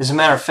 As a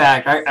matter of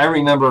fact, I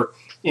remember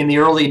in the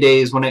early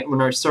days when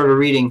I started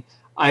reading,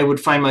 I would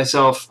find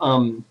myself,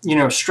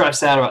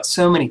 stressed out about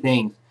so many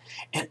things,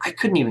 and I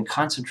couldn't even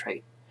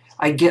concentrate.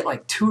 I'd get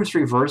like 2 or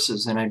 3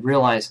 verses, and I'd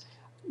realize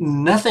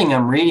nothing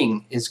I'm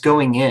reading is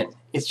going in.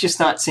 It's just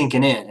not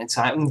sinking in.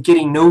 I'm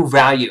getting no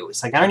value.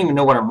 It's like I don't even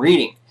know what I'm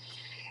reading.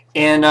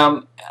 And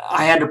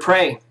I had to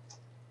pray.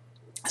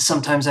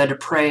 Sometimes I had to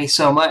pray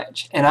so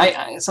much.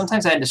 And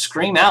sometimes I had to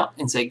scream out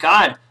and say,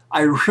 God,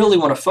 I really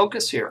want to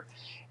focus here.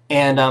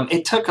 And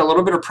it took a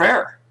little bit of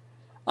prayer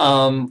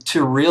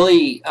to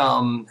really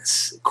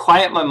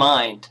quiet my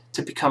mind,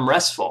 to become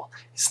restful.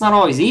 It's not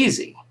always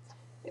easy.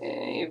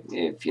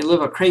 If you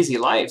live a crazy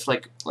life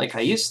like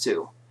I used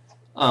to,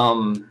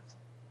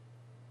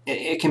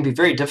 it can be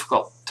very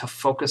difficult to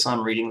focus on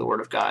reading the Word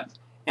of God.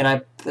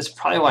 And that's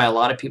probably why a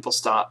lot of people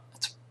stop.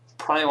 It's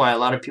probably why a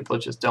lot of people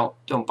just don't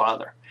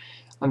bother.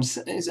 I'm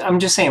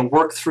just saying,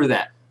 work through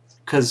that,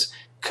 because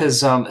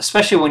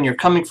especially when you're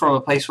coming from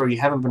a place where you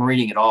haven't been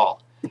reading at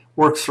all,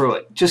 work through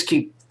it. Just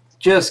keep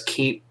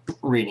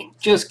reading.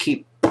 Just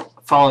keep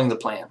following the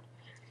plan.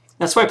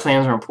 That's why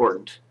plans are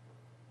important.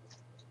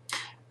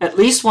 At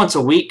least once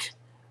a week,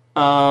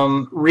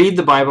 read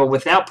the Bible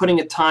without putting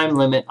a time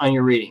limit on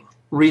your reading.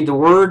 Read the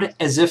Word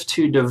as if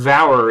to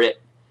devour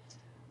it.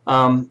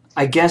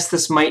 I guess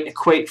this might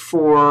equate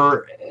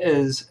for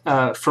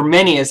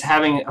many as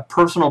having a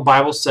personal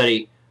Bible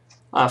study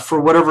for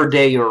whatever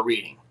day you're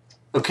reading.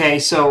 Okay,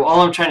 so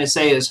all I'm trying to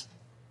say is,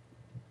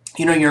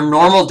 your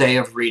normal day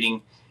of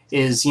reading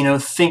is,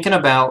 thinking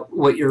about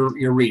what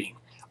you're reading.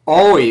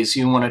 Always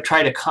you want to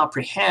try to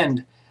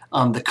comprehend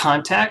the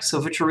context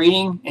of what you're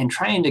reading and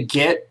trying to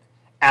get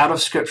out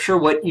of Scripture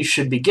what you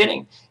should be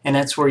getting. And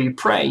that's where you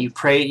pray. You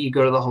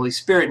go to the Holy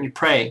Spirit and you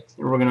pray.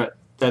 And we're going to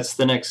that's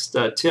the next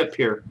tip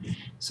here.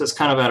 So it's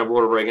kind of out of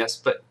order, I guess.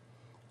 But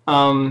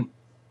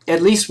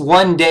at least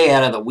one day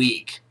out of the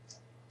week,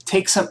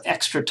 take some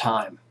extra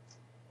time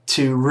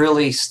to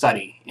really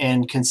study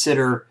and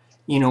consider,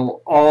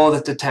 all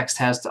that the text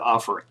has to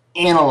offer.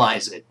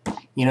 Analyze it.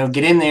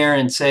 Get in there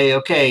and say,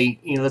 okay,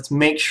 let's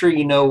make sure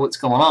you know what's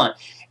going on.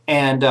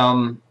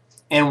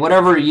 And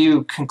whatever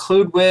you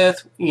conclude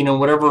with,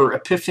 whatever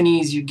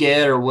epiphanies you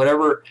get, or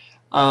whatever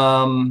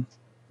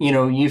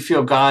you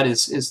feel God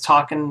is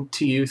talking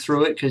to you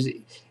through it, because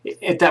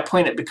at that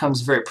point it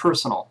becomes very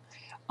personal.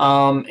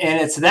 And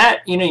it's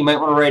that, you might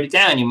want to write it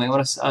down. You might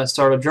want to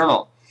start a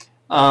journal.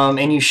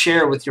 And you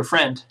share with your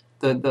friend,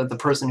 the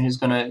person who's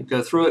going to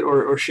go through it,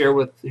 or share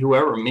with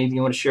whoever. Maybe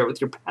you want to share it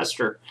with your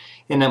pastor,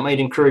 and that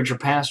might encourage your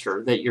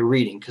pastor that you're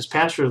reading, because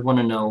pastors want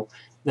to know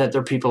that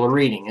their people are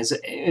reading.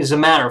 As a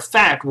matter of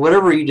fact,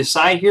 whatever you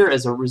decide here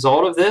as a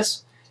result of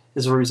this,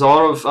 as a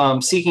result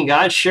of seeking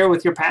God, share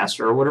with your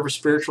pastor or whatever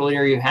spiritual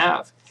leader you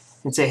have,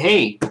 and say,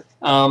 hey,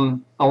 I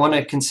want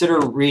to consider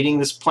reading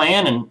this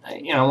plan, and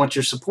I want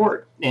your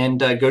support. And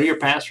go to your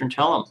pastor and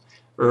tell him,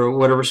 or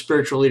whatever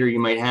spiritual leader you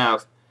might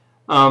have.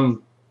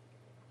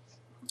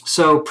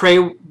 So pray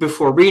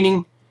before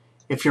reading.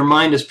 If your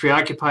mind is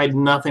preoccupied,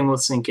 nothing will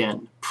sink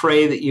in.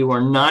 Pray that you are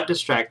not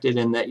distracted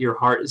and that your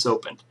heart is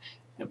opened.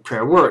 And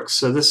prayer works.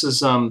 So this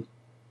is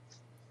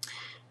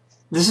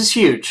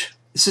huge.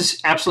 This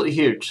is absolutely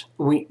huge.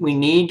 We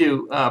need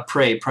to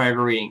pray prior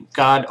to reading.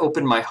 God,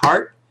 open my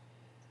heart.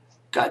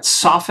 God,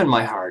 soften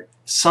my heart.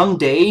 Some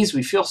days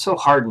we feel so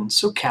hardened,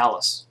 so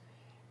callous,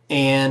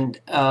 and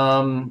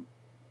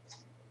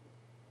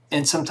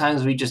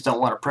sometimes we just don't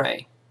want to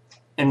pray,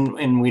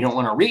 and we don't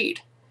want to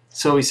read.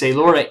 So we say,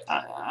 Lord,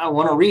 I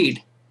want to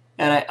read,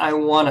 and I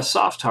want a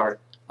soft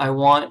heart. I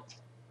want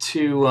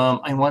to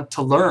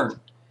learn.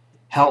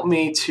 Help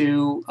me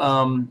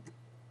to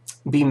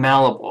be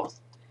malleable,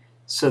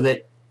 so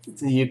that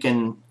you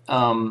can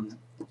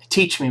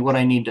teach me what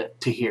I need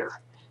to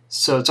hear.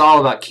 So it's all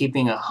about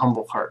keeping a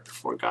humble heart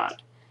before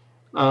God.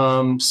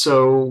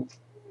 So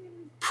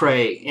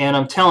pray. And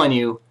I'm telling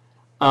you,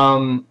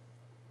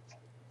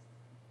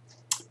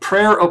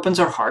 prayer opens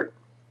our heart,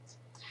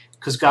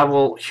 because God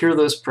will hear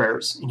those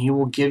prayers, and He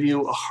will give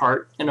you a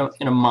heart and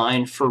a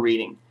mind for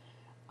reading.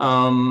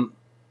 And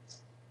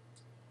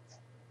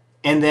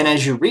then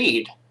as you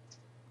read,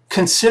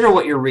 consider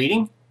what you're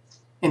reading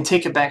and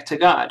take it back to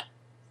God.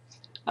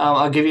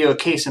 I'll give you a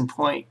case in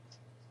point.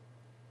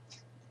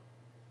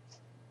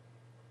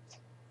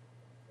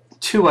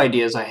 2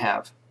 ideas I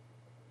have.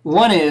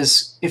 One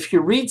is, if you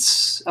read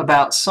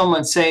about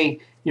someone, say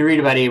you read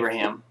about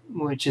Abraham,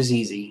 which is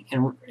easy,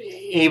 and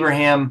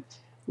Abraham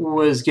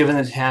was given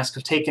the task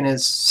of taking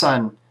his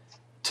son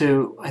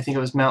to, I think it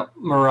was Mount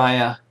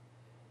Moriah,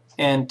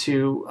 and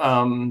to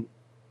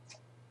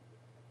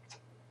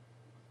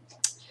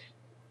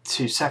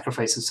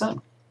sacrifice his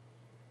son.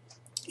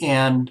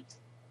 And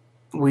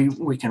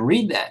we can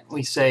read that.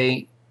 We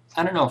say,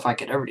 I don't know if I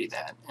could ever do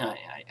that.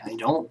 I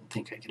don't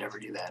think I could ever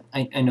do that.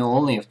 I know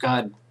only if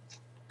God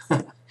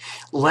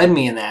led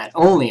me in that.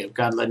 Only if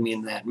God led me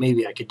in that,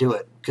 maybe I could do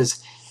it.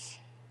 Because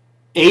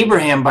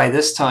Abraham, by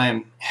this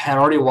time, had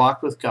already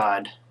walked with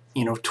God,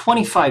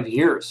 25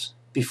 years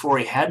before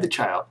he had the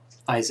child,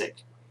 Isaac.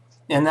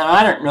 And then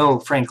I don't know,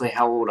 frankly,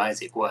 how old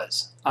Isaac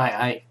was.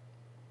 I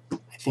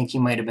think he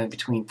might have been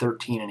between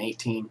 13 and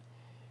 18.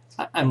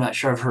 I'm not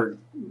sure. I've heard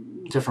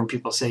different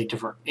people say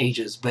different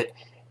ages, but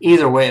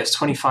either way, it's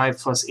 25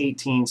 plus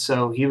 18,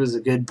 so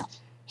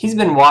he's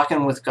been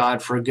walking with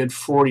God for a good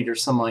 40 or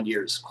some odd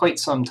years, quite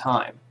some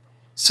time.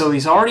 So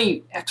he's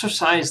already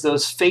exercised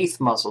those faith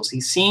muscles.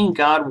 He's seen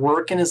God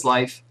work in his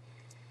life.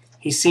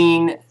 He's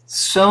seen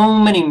so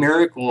many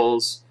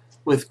miracles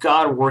with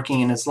God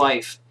working in his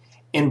life.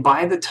 And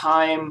by the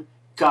time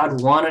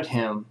God wanted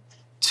him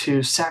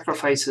to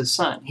sacrifice his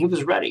son, he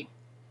was ready.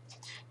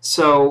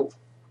 So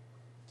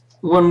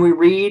when we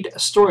read a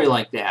story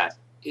like that,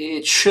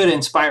 it should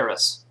inspire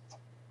us.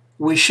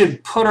 We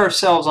should put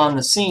ourselves on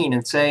the scene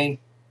and say,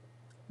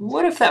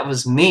 what if that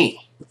was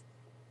me,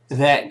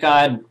 that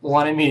God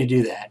wanted me to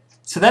do that?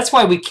 So that's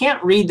why we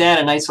can't read that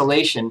in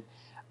isolation.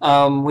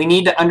 We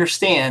need to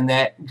understand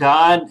that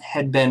Abraham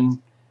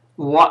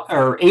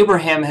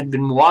had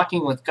been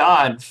walking with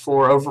God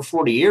for over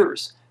 40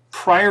 years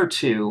prior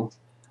to,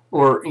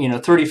 or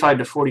 35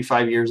 to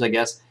 45 years, I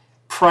guess,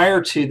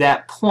 prior to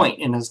that point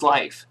in his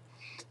life.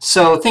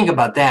 So think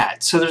about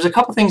that. So there's a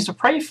couple things to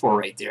pray for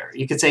right there.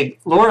 You could say,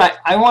 Lord,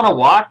 I want to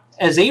walk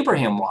as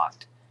Abraham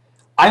walked.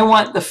 I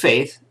want the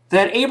faith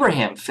that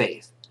Abraham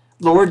faith.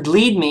 Lord,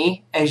 lead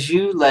me as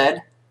you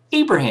led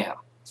Abraham.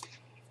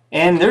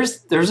 And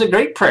there's a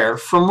great prayer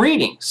from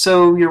reading.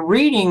 So your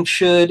reading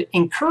should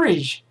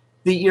encourage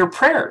your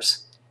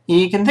prayers.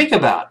 You can think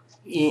about,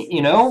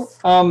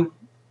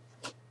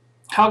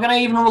 how can I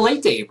even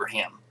relate to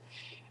Abraham?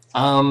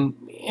 And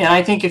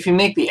I think if you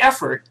make the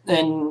effort,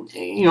 then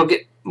you'll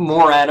get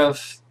more out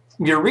of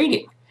your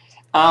reading.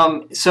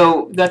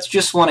 So that's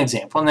just one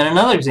example. And then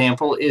another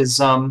example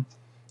is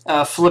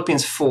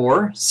Philippians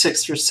 4,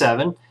 6 through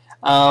 7.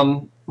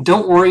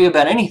 Don't worry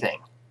about anything.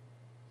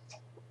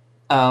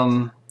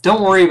 Don't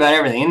worry about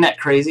everything. Isn't that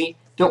crazy?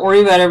 Don't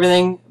worry about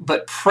everything,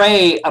 but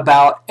pray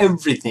about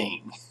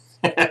everything.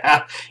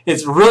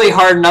 It's really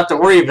hard not to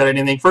worry about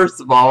anything, first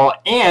of all,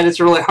 and it's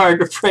really hard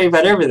to pray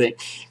about everything.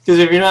 Because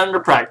if you're not under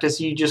practice,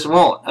 you just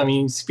won't. I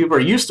mean, people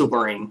are used to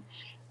worrying.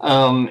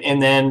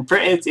 And then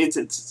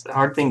it's a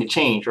hard thing to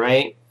change,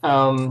 right?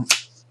 And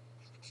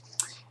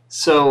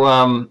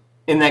then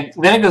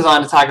it goes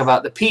on to talk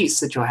about the peace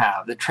that you'll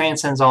have that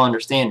transcends all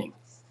understanding.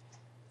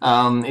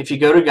 If you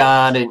go to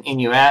God and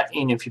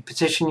if you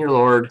petition your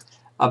Lord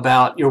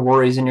about your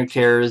worries and your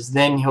cares,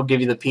 then He'll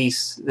give you the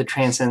peace that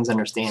transcends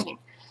understanding.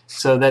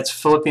 So that's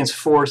Philippians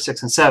 4,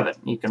 6, and 7.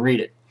 You can read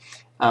it.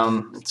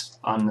 It's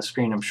on the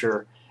screen, I'm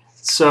sure.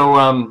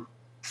 So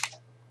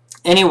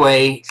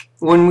anyway,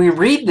 when we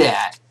read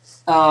that,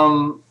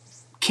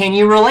 can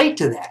you relate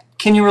to that?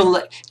 Can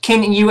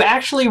you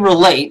actually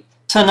relate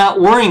to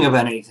not worrying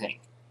about anything?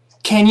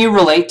 Can you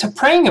relate to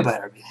praying about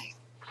everything?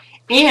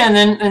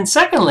 And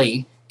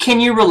secondly, can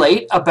you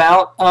relate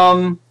about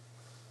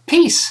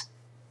peace?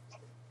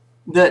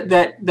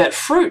 That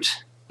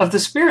fruit of the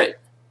Spirit,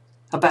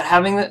 about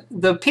having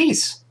the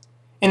peace.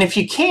 And if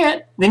you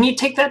can't, then you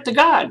take that to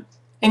God.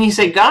 And you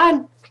say,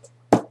 God,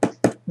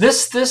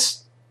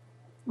 this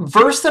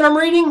verse that I'm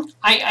reading,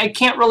 I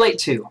can't relate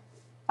to.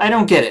 I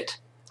don't get it.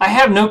 I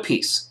have no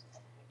peace.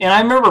 And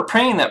I remember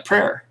praying that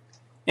prayer.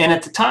 And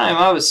at the time,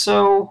 I was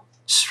so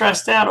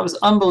stressed out. I was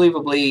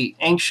unbelievably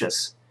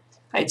anxious.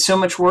 I had so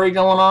much worry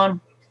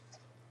going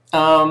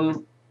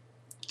on.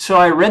 So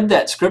I read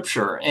that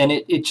scripture, and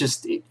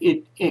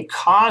it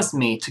caused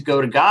me to go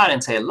to God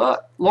and say,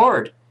 look,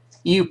 Lord,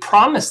 you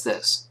promised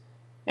this,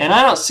 and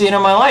I don't see it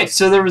in my life.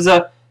 So there was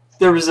a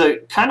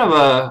kind of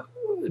a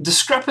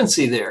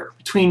discrepancy there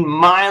between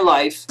my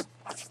life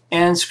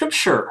and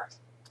scripture.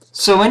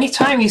 So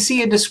anytime you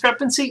see a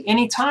discrepancy,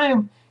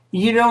 anytime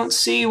you don't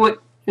see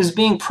what is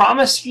being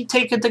promised, you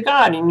take it to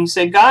God and you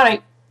say,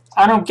 God,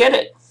 I don't get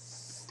it.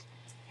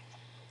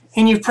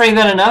 And you pray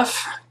that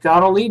enough,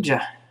 God will lead you.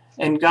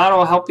 And God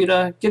will help you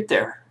to get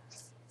there.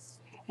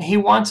 And He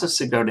wants us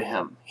to go to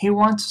Him. He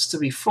wants us to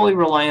be fully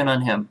reliant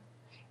on Him,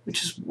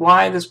 which is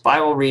why this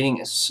Bible reading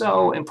is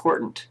so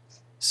important,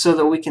 so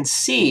that we can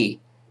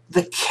see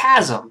the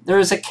chasm. There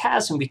is a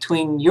chasm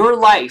between your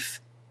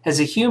life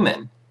as a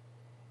human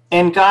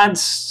and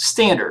God's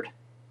standard.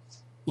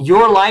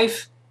 Your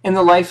life and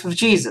the life of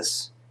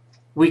Jesus.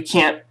 We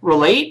can't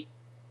relate.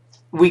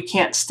 We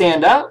can't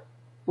stand up.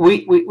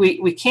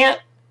 We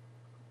can't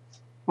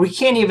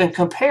even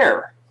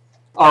compare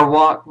our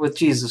walk with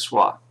Jesus'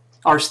 walk,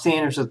 our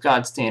standards with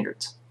God's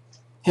standards.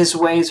 His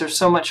ways are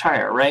so much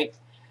higher, right?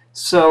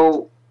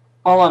 So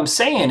all I'm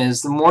saying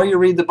is the more you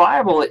read the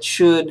Bible, it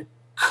should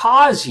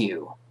cause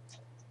you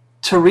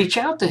to reach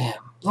out to Him.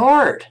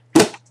 Lord,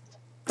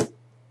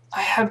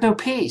 I have no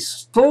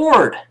peace.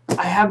 Lord,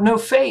 I have no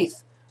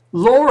faith.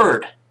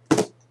 Lord,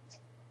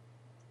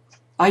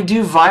 I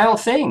do vile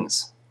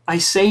things. I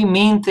say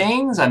mean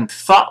things. I'm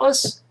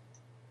thoughtless.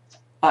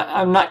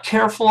 I'm not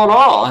careful at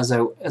all as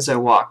I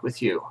walk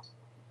with you,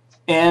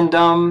 and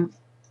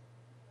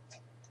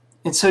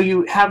so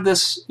you have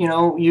this,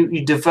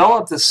 you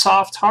develop this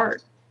soft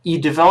heart. You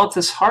develop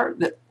this heart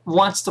that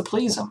wants to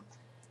please Him,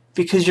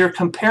 because you're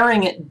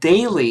comparing it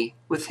daily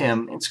with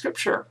Him in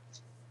Scripture,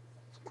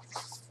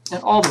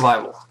 and all the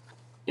Bible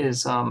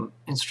is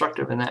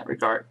instructive in that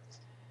regard.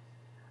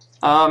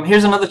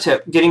 Here's another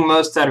tip: getting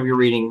most out of your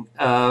reading.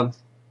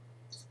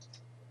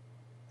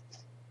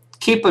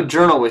 Keep a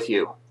journal with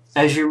you.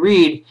 As you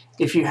read,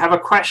 if you have a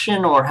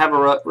question or have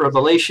a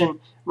revelation,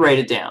 write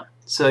it down.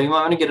 So you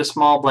might want to get a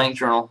small blank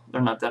journal. They're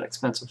not that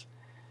expensive.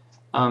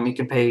 You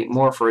can pay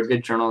more for a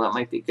good journal. That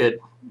might be good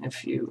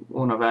if you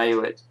want to value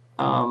it.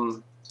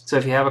 So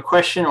if you have a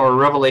question or a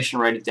revelation,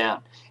 write it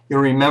down. You'll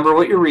remember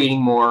what you're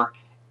reading more,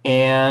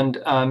 and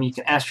you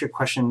can ask your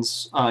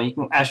questions. You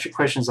can ask your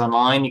questions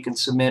online. You can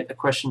submit a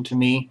question to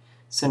me.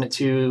 Send it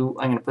to,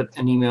 I'm going to put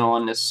an email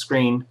on this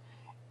screen.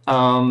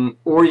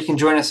 Or you can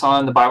join us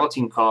on the Bible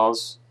team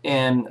calls.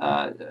 And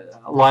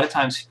a lot of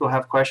times people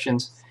have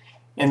questions,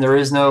 and there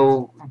is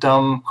no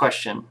dumb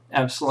question.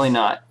 Absolutely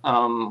not.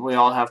 We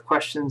all have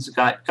questions.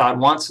 God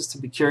wants us to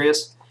be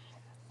curious,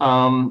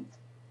 and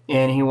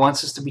He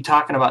wants us to be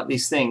talking about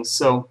these things.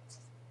 So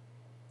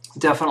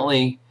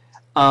definitely,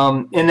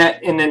 and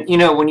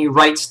then when you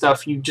write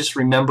stuff, you just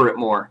remember it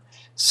more.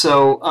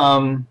 So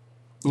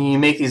you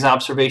make these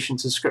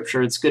observations in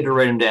Scripture. It's good to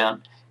write them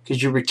down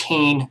because you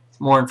retain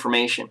more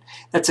information.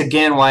 That's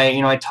again why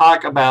I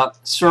talk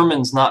about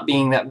sermons not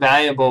being that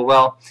valuable.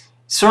 Well,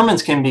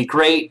 sermons can be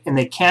great and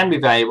they can be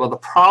valuable. The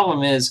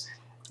problem is,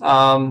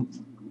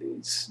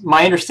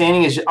 my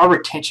understanding is our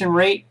retention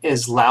rate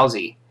is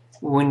lousy.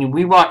 When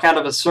we walk out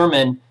of a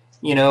sermon,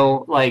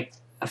 like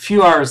a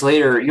few hours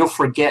later, you'll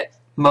forget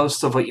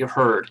most of what you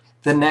heard.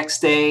 The next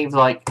day,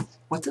 like,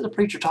 what did the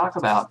preacher talk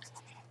about?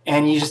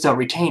 And you just don't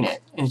retain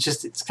it. And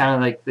it's kind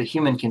of like the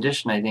human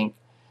condition, I think.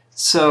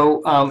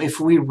 So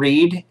if we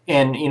read,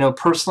 and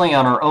personally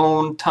on our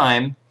own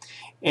time,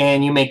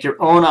 and you make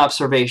your own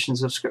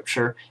observations of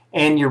Scripture,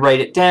 and you write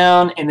it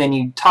down, and then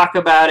you talk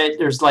about it.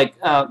 There's like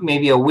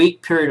maybe a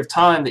week period of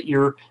time that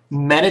you're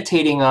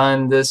meditating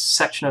on this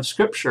section of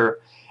Scripture,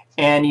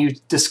 and you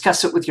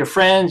discuss it with your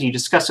friends, you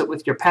discuss it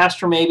with your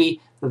pastor,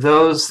 maybe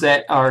those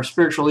that are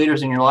spiritual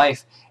leaders in your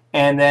life,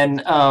 and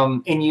then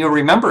and you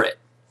remember it,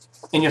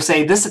 and you'll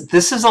say,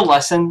 this is a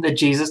lesson that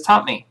Jesus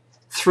taught me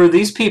through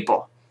these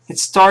people. It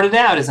started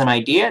out as an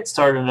idea, it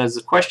started as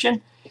a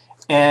question,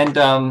 and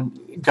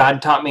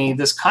God taught me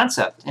this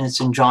concept, and it's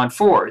in John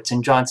 4, it's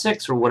in John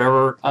 6, or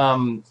whatever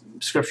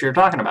Scripture you're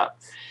talking about.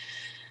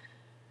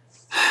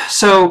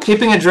 So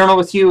keeping a journal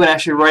with you and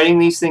actually writing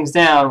these things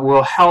down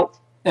will help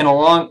in a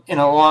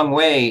long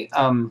way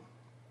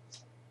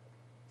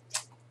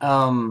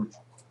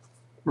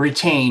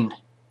retain,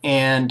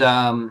 and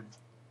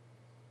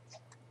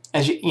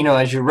as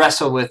you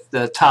wrestle with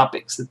the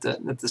topics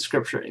that the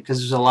Scripture, because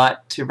there's a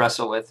lot to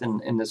wrestle with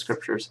in the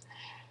Scriptures.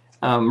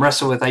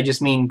 Wrestle with, I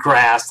just mean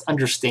grasp,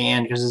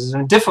 understand, because there's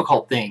some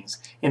difficult things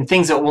and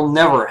things that we'll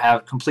never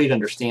have complete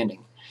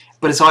understanding.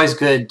 But it's always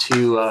good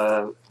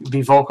to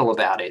be vocal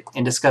about it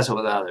and discuss it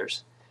with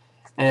others.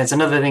 And it's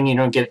another thing you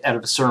don't get out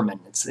of a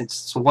sermon.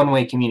 It's a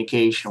one-way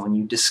communication. When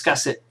you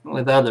discuss it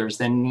with others,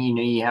 then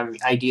you have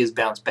ideas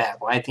bounce back.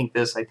 Well, I think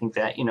this, I think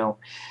that,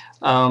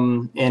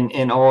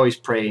 and always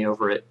pray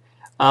over it.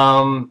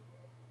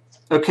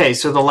 Okay,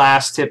 so the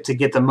last tip to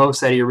get the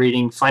most out of your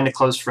reading: find a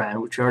close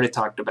friend, which we already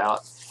talked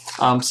about.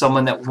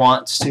 Someone that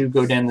wants to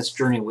go down this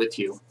journey with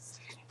you.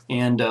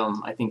 And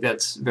I think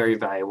that's very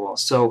valuable.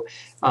 So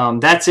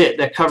that's it.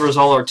 That covers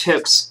all our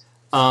tips.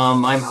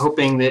 I'm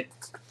hoping that,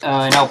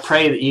 and I'll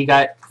pray that you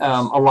got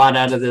a lot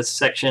out of this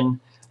section.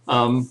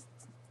 And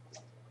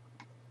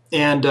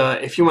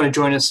if you want to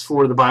join us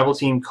for the Bible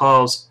team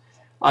calls,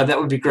 that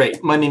would be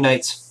great. Monday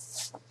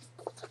nights.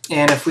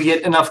 And if we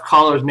get enough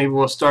callers, maybe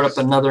we'll start up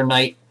another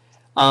night.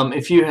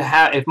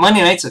 If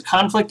Monday night's a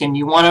conflict and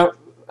you want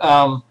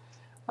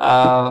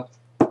to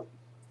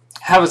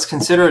have us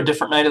consider a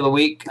different night of the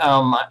week,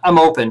 I'm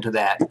open to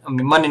that. I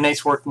mean, Monday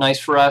nights work nice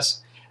for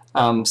us.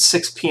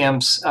 6 p.m.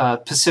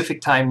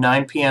 Pacific time,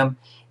 9 p.m.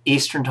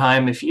 Eastern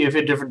time. If you have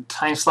a different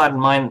time slot in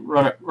mind,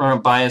 run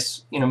it by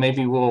us.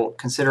 Maybe we'll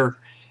consider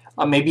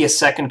maybe a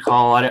second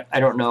call. I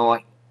don't know.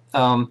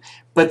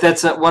 But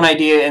that's one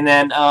idea. And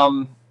then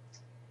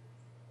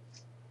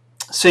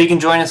so you can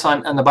join us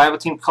on the Bible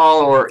team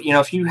call, or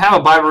if you have a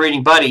Bible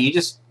reading buddy, you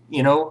just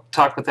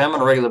talk with them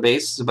on a regular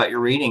basis about your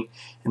reading,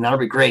 and that'll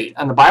be great.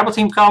 On the Bible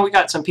team call, we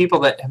got some people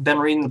that have been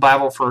reading the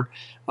Bible for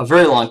a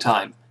very long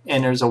time,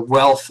 and there's a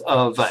wealth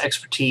of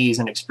expertise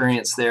and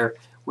experience there.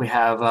 We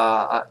have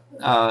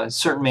a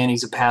certain man,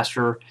 he's a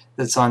pastor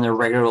that's on there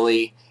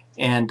regularly,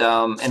 and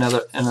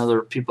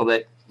other people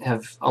that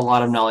have a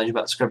lot of knowledge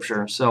about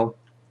Scripture. So,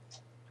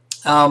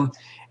 and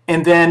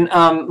then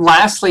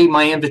lastly,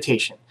 my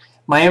invitation.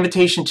 My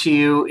invitation to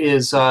you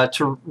is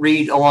to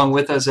read along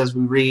with us as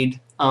we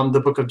read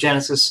the book of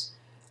Genesis,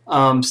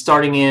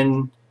 starting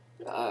in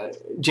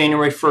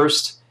January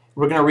 1st.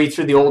 We're going to read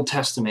through the Old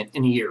Testament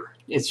in a year.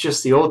 It's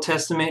just the Old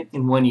Testament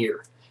in 1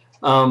 year.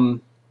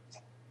 And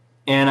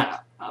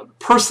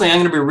personally, I'm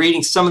going to be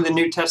reading some of the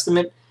New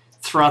Testament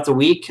throughout the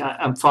week.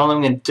 I'm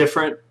following a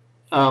different,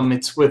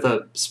 it's with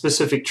a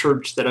specific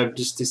church that I've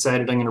just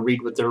decided I'm going to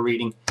read what they're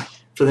reading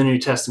for the New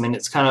Testament.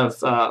 It's kind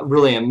of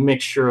really a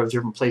mixture of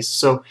different places.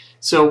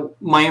 So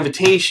my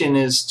invitation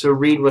is to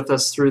read with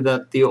us through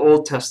the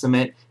Old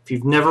Testament. If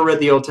you've never read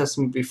the Old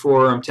Testament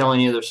before, I'm telling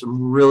you, there's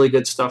some really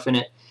good stuff in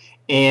it.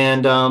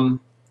 And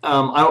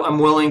I'm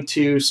willing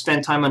to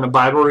spend time on a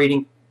Bible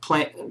reading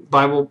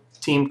Bible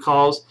team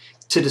calls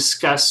to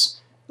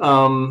discuss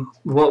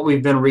what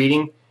we've been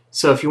reading.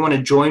 So if you want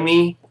to join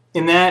me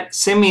in that,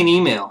 send me an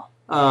email,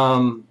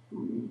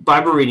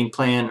 Bible reading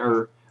plan,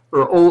 or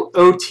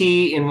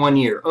OT in 1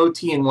 year.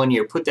 OT in 1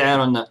 year. Put that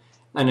on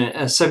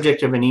a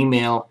subject of an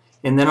email,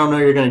 and then I'll know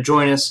you're going to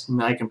join us,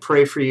 and I can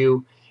pray for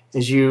you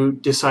as you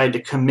decide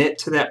to commit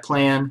to that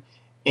plan,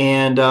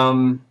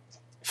 and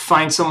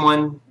find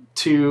someone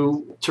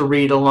to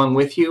read along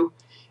with you,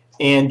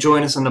 and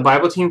join us on the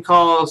Bible team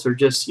calls, or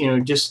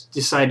just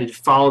decide to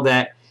follow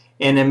that,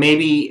 and then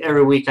maybe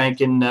every week I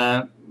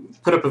can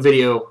put up a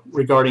video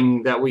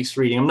regarding that week's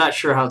reading. I'm not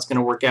sure how it's going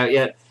to work out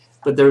yet,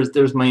 but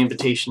there's my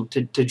invitation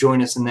to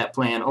join us in that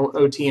plan,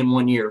 OT in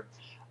 1 year.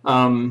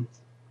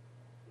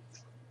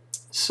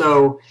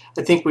 So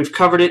I think we've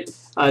covered it.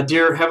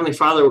 Dear Heavenly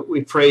Father,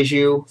 we praise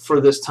you for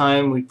this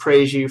time. We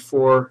praise you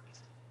for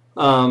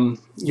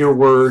your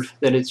word,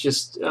 that it's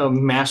just a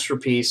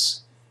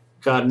masterpiece,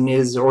 God, and it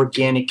is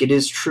organic. It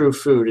is true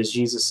food, as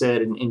Jesus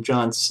said in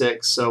John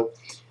 6. So,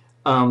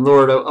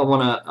 Lord, I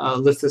want to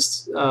lift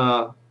this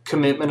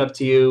commitment up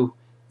to you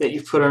that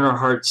you've put in our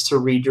hearts to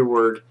read your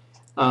word.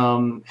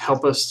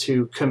 Help us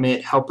to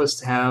commit. Help us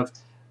to have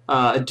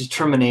a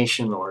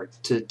determination, Lord,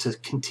 to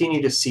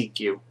continue to seek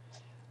you,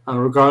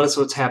 regardless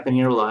of what's happening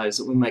in our lives,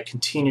 that we might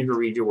continue to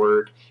read your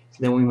word,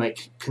 and that we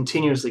might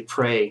continuously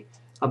pray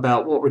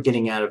about what we're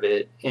getting out of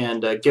it,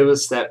 and give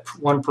us that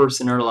one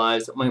person in our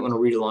lives that might want to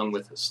read along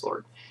with us,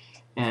 Lord.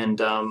 and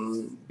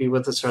be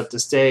with us throughout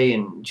this day.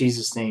 In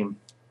Jesus' name,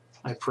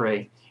 I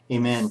pray.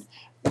 Amen.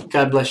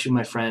 God bless you,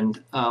 my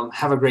friend.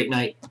 Have a great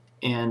night,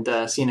 and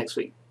see you next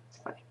week.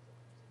 Bye.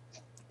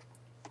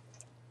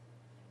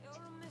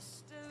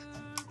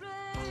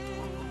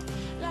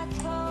 Like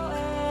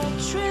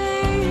poetry.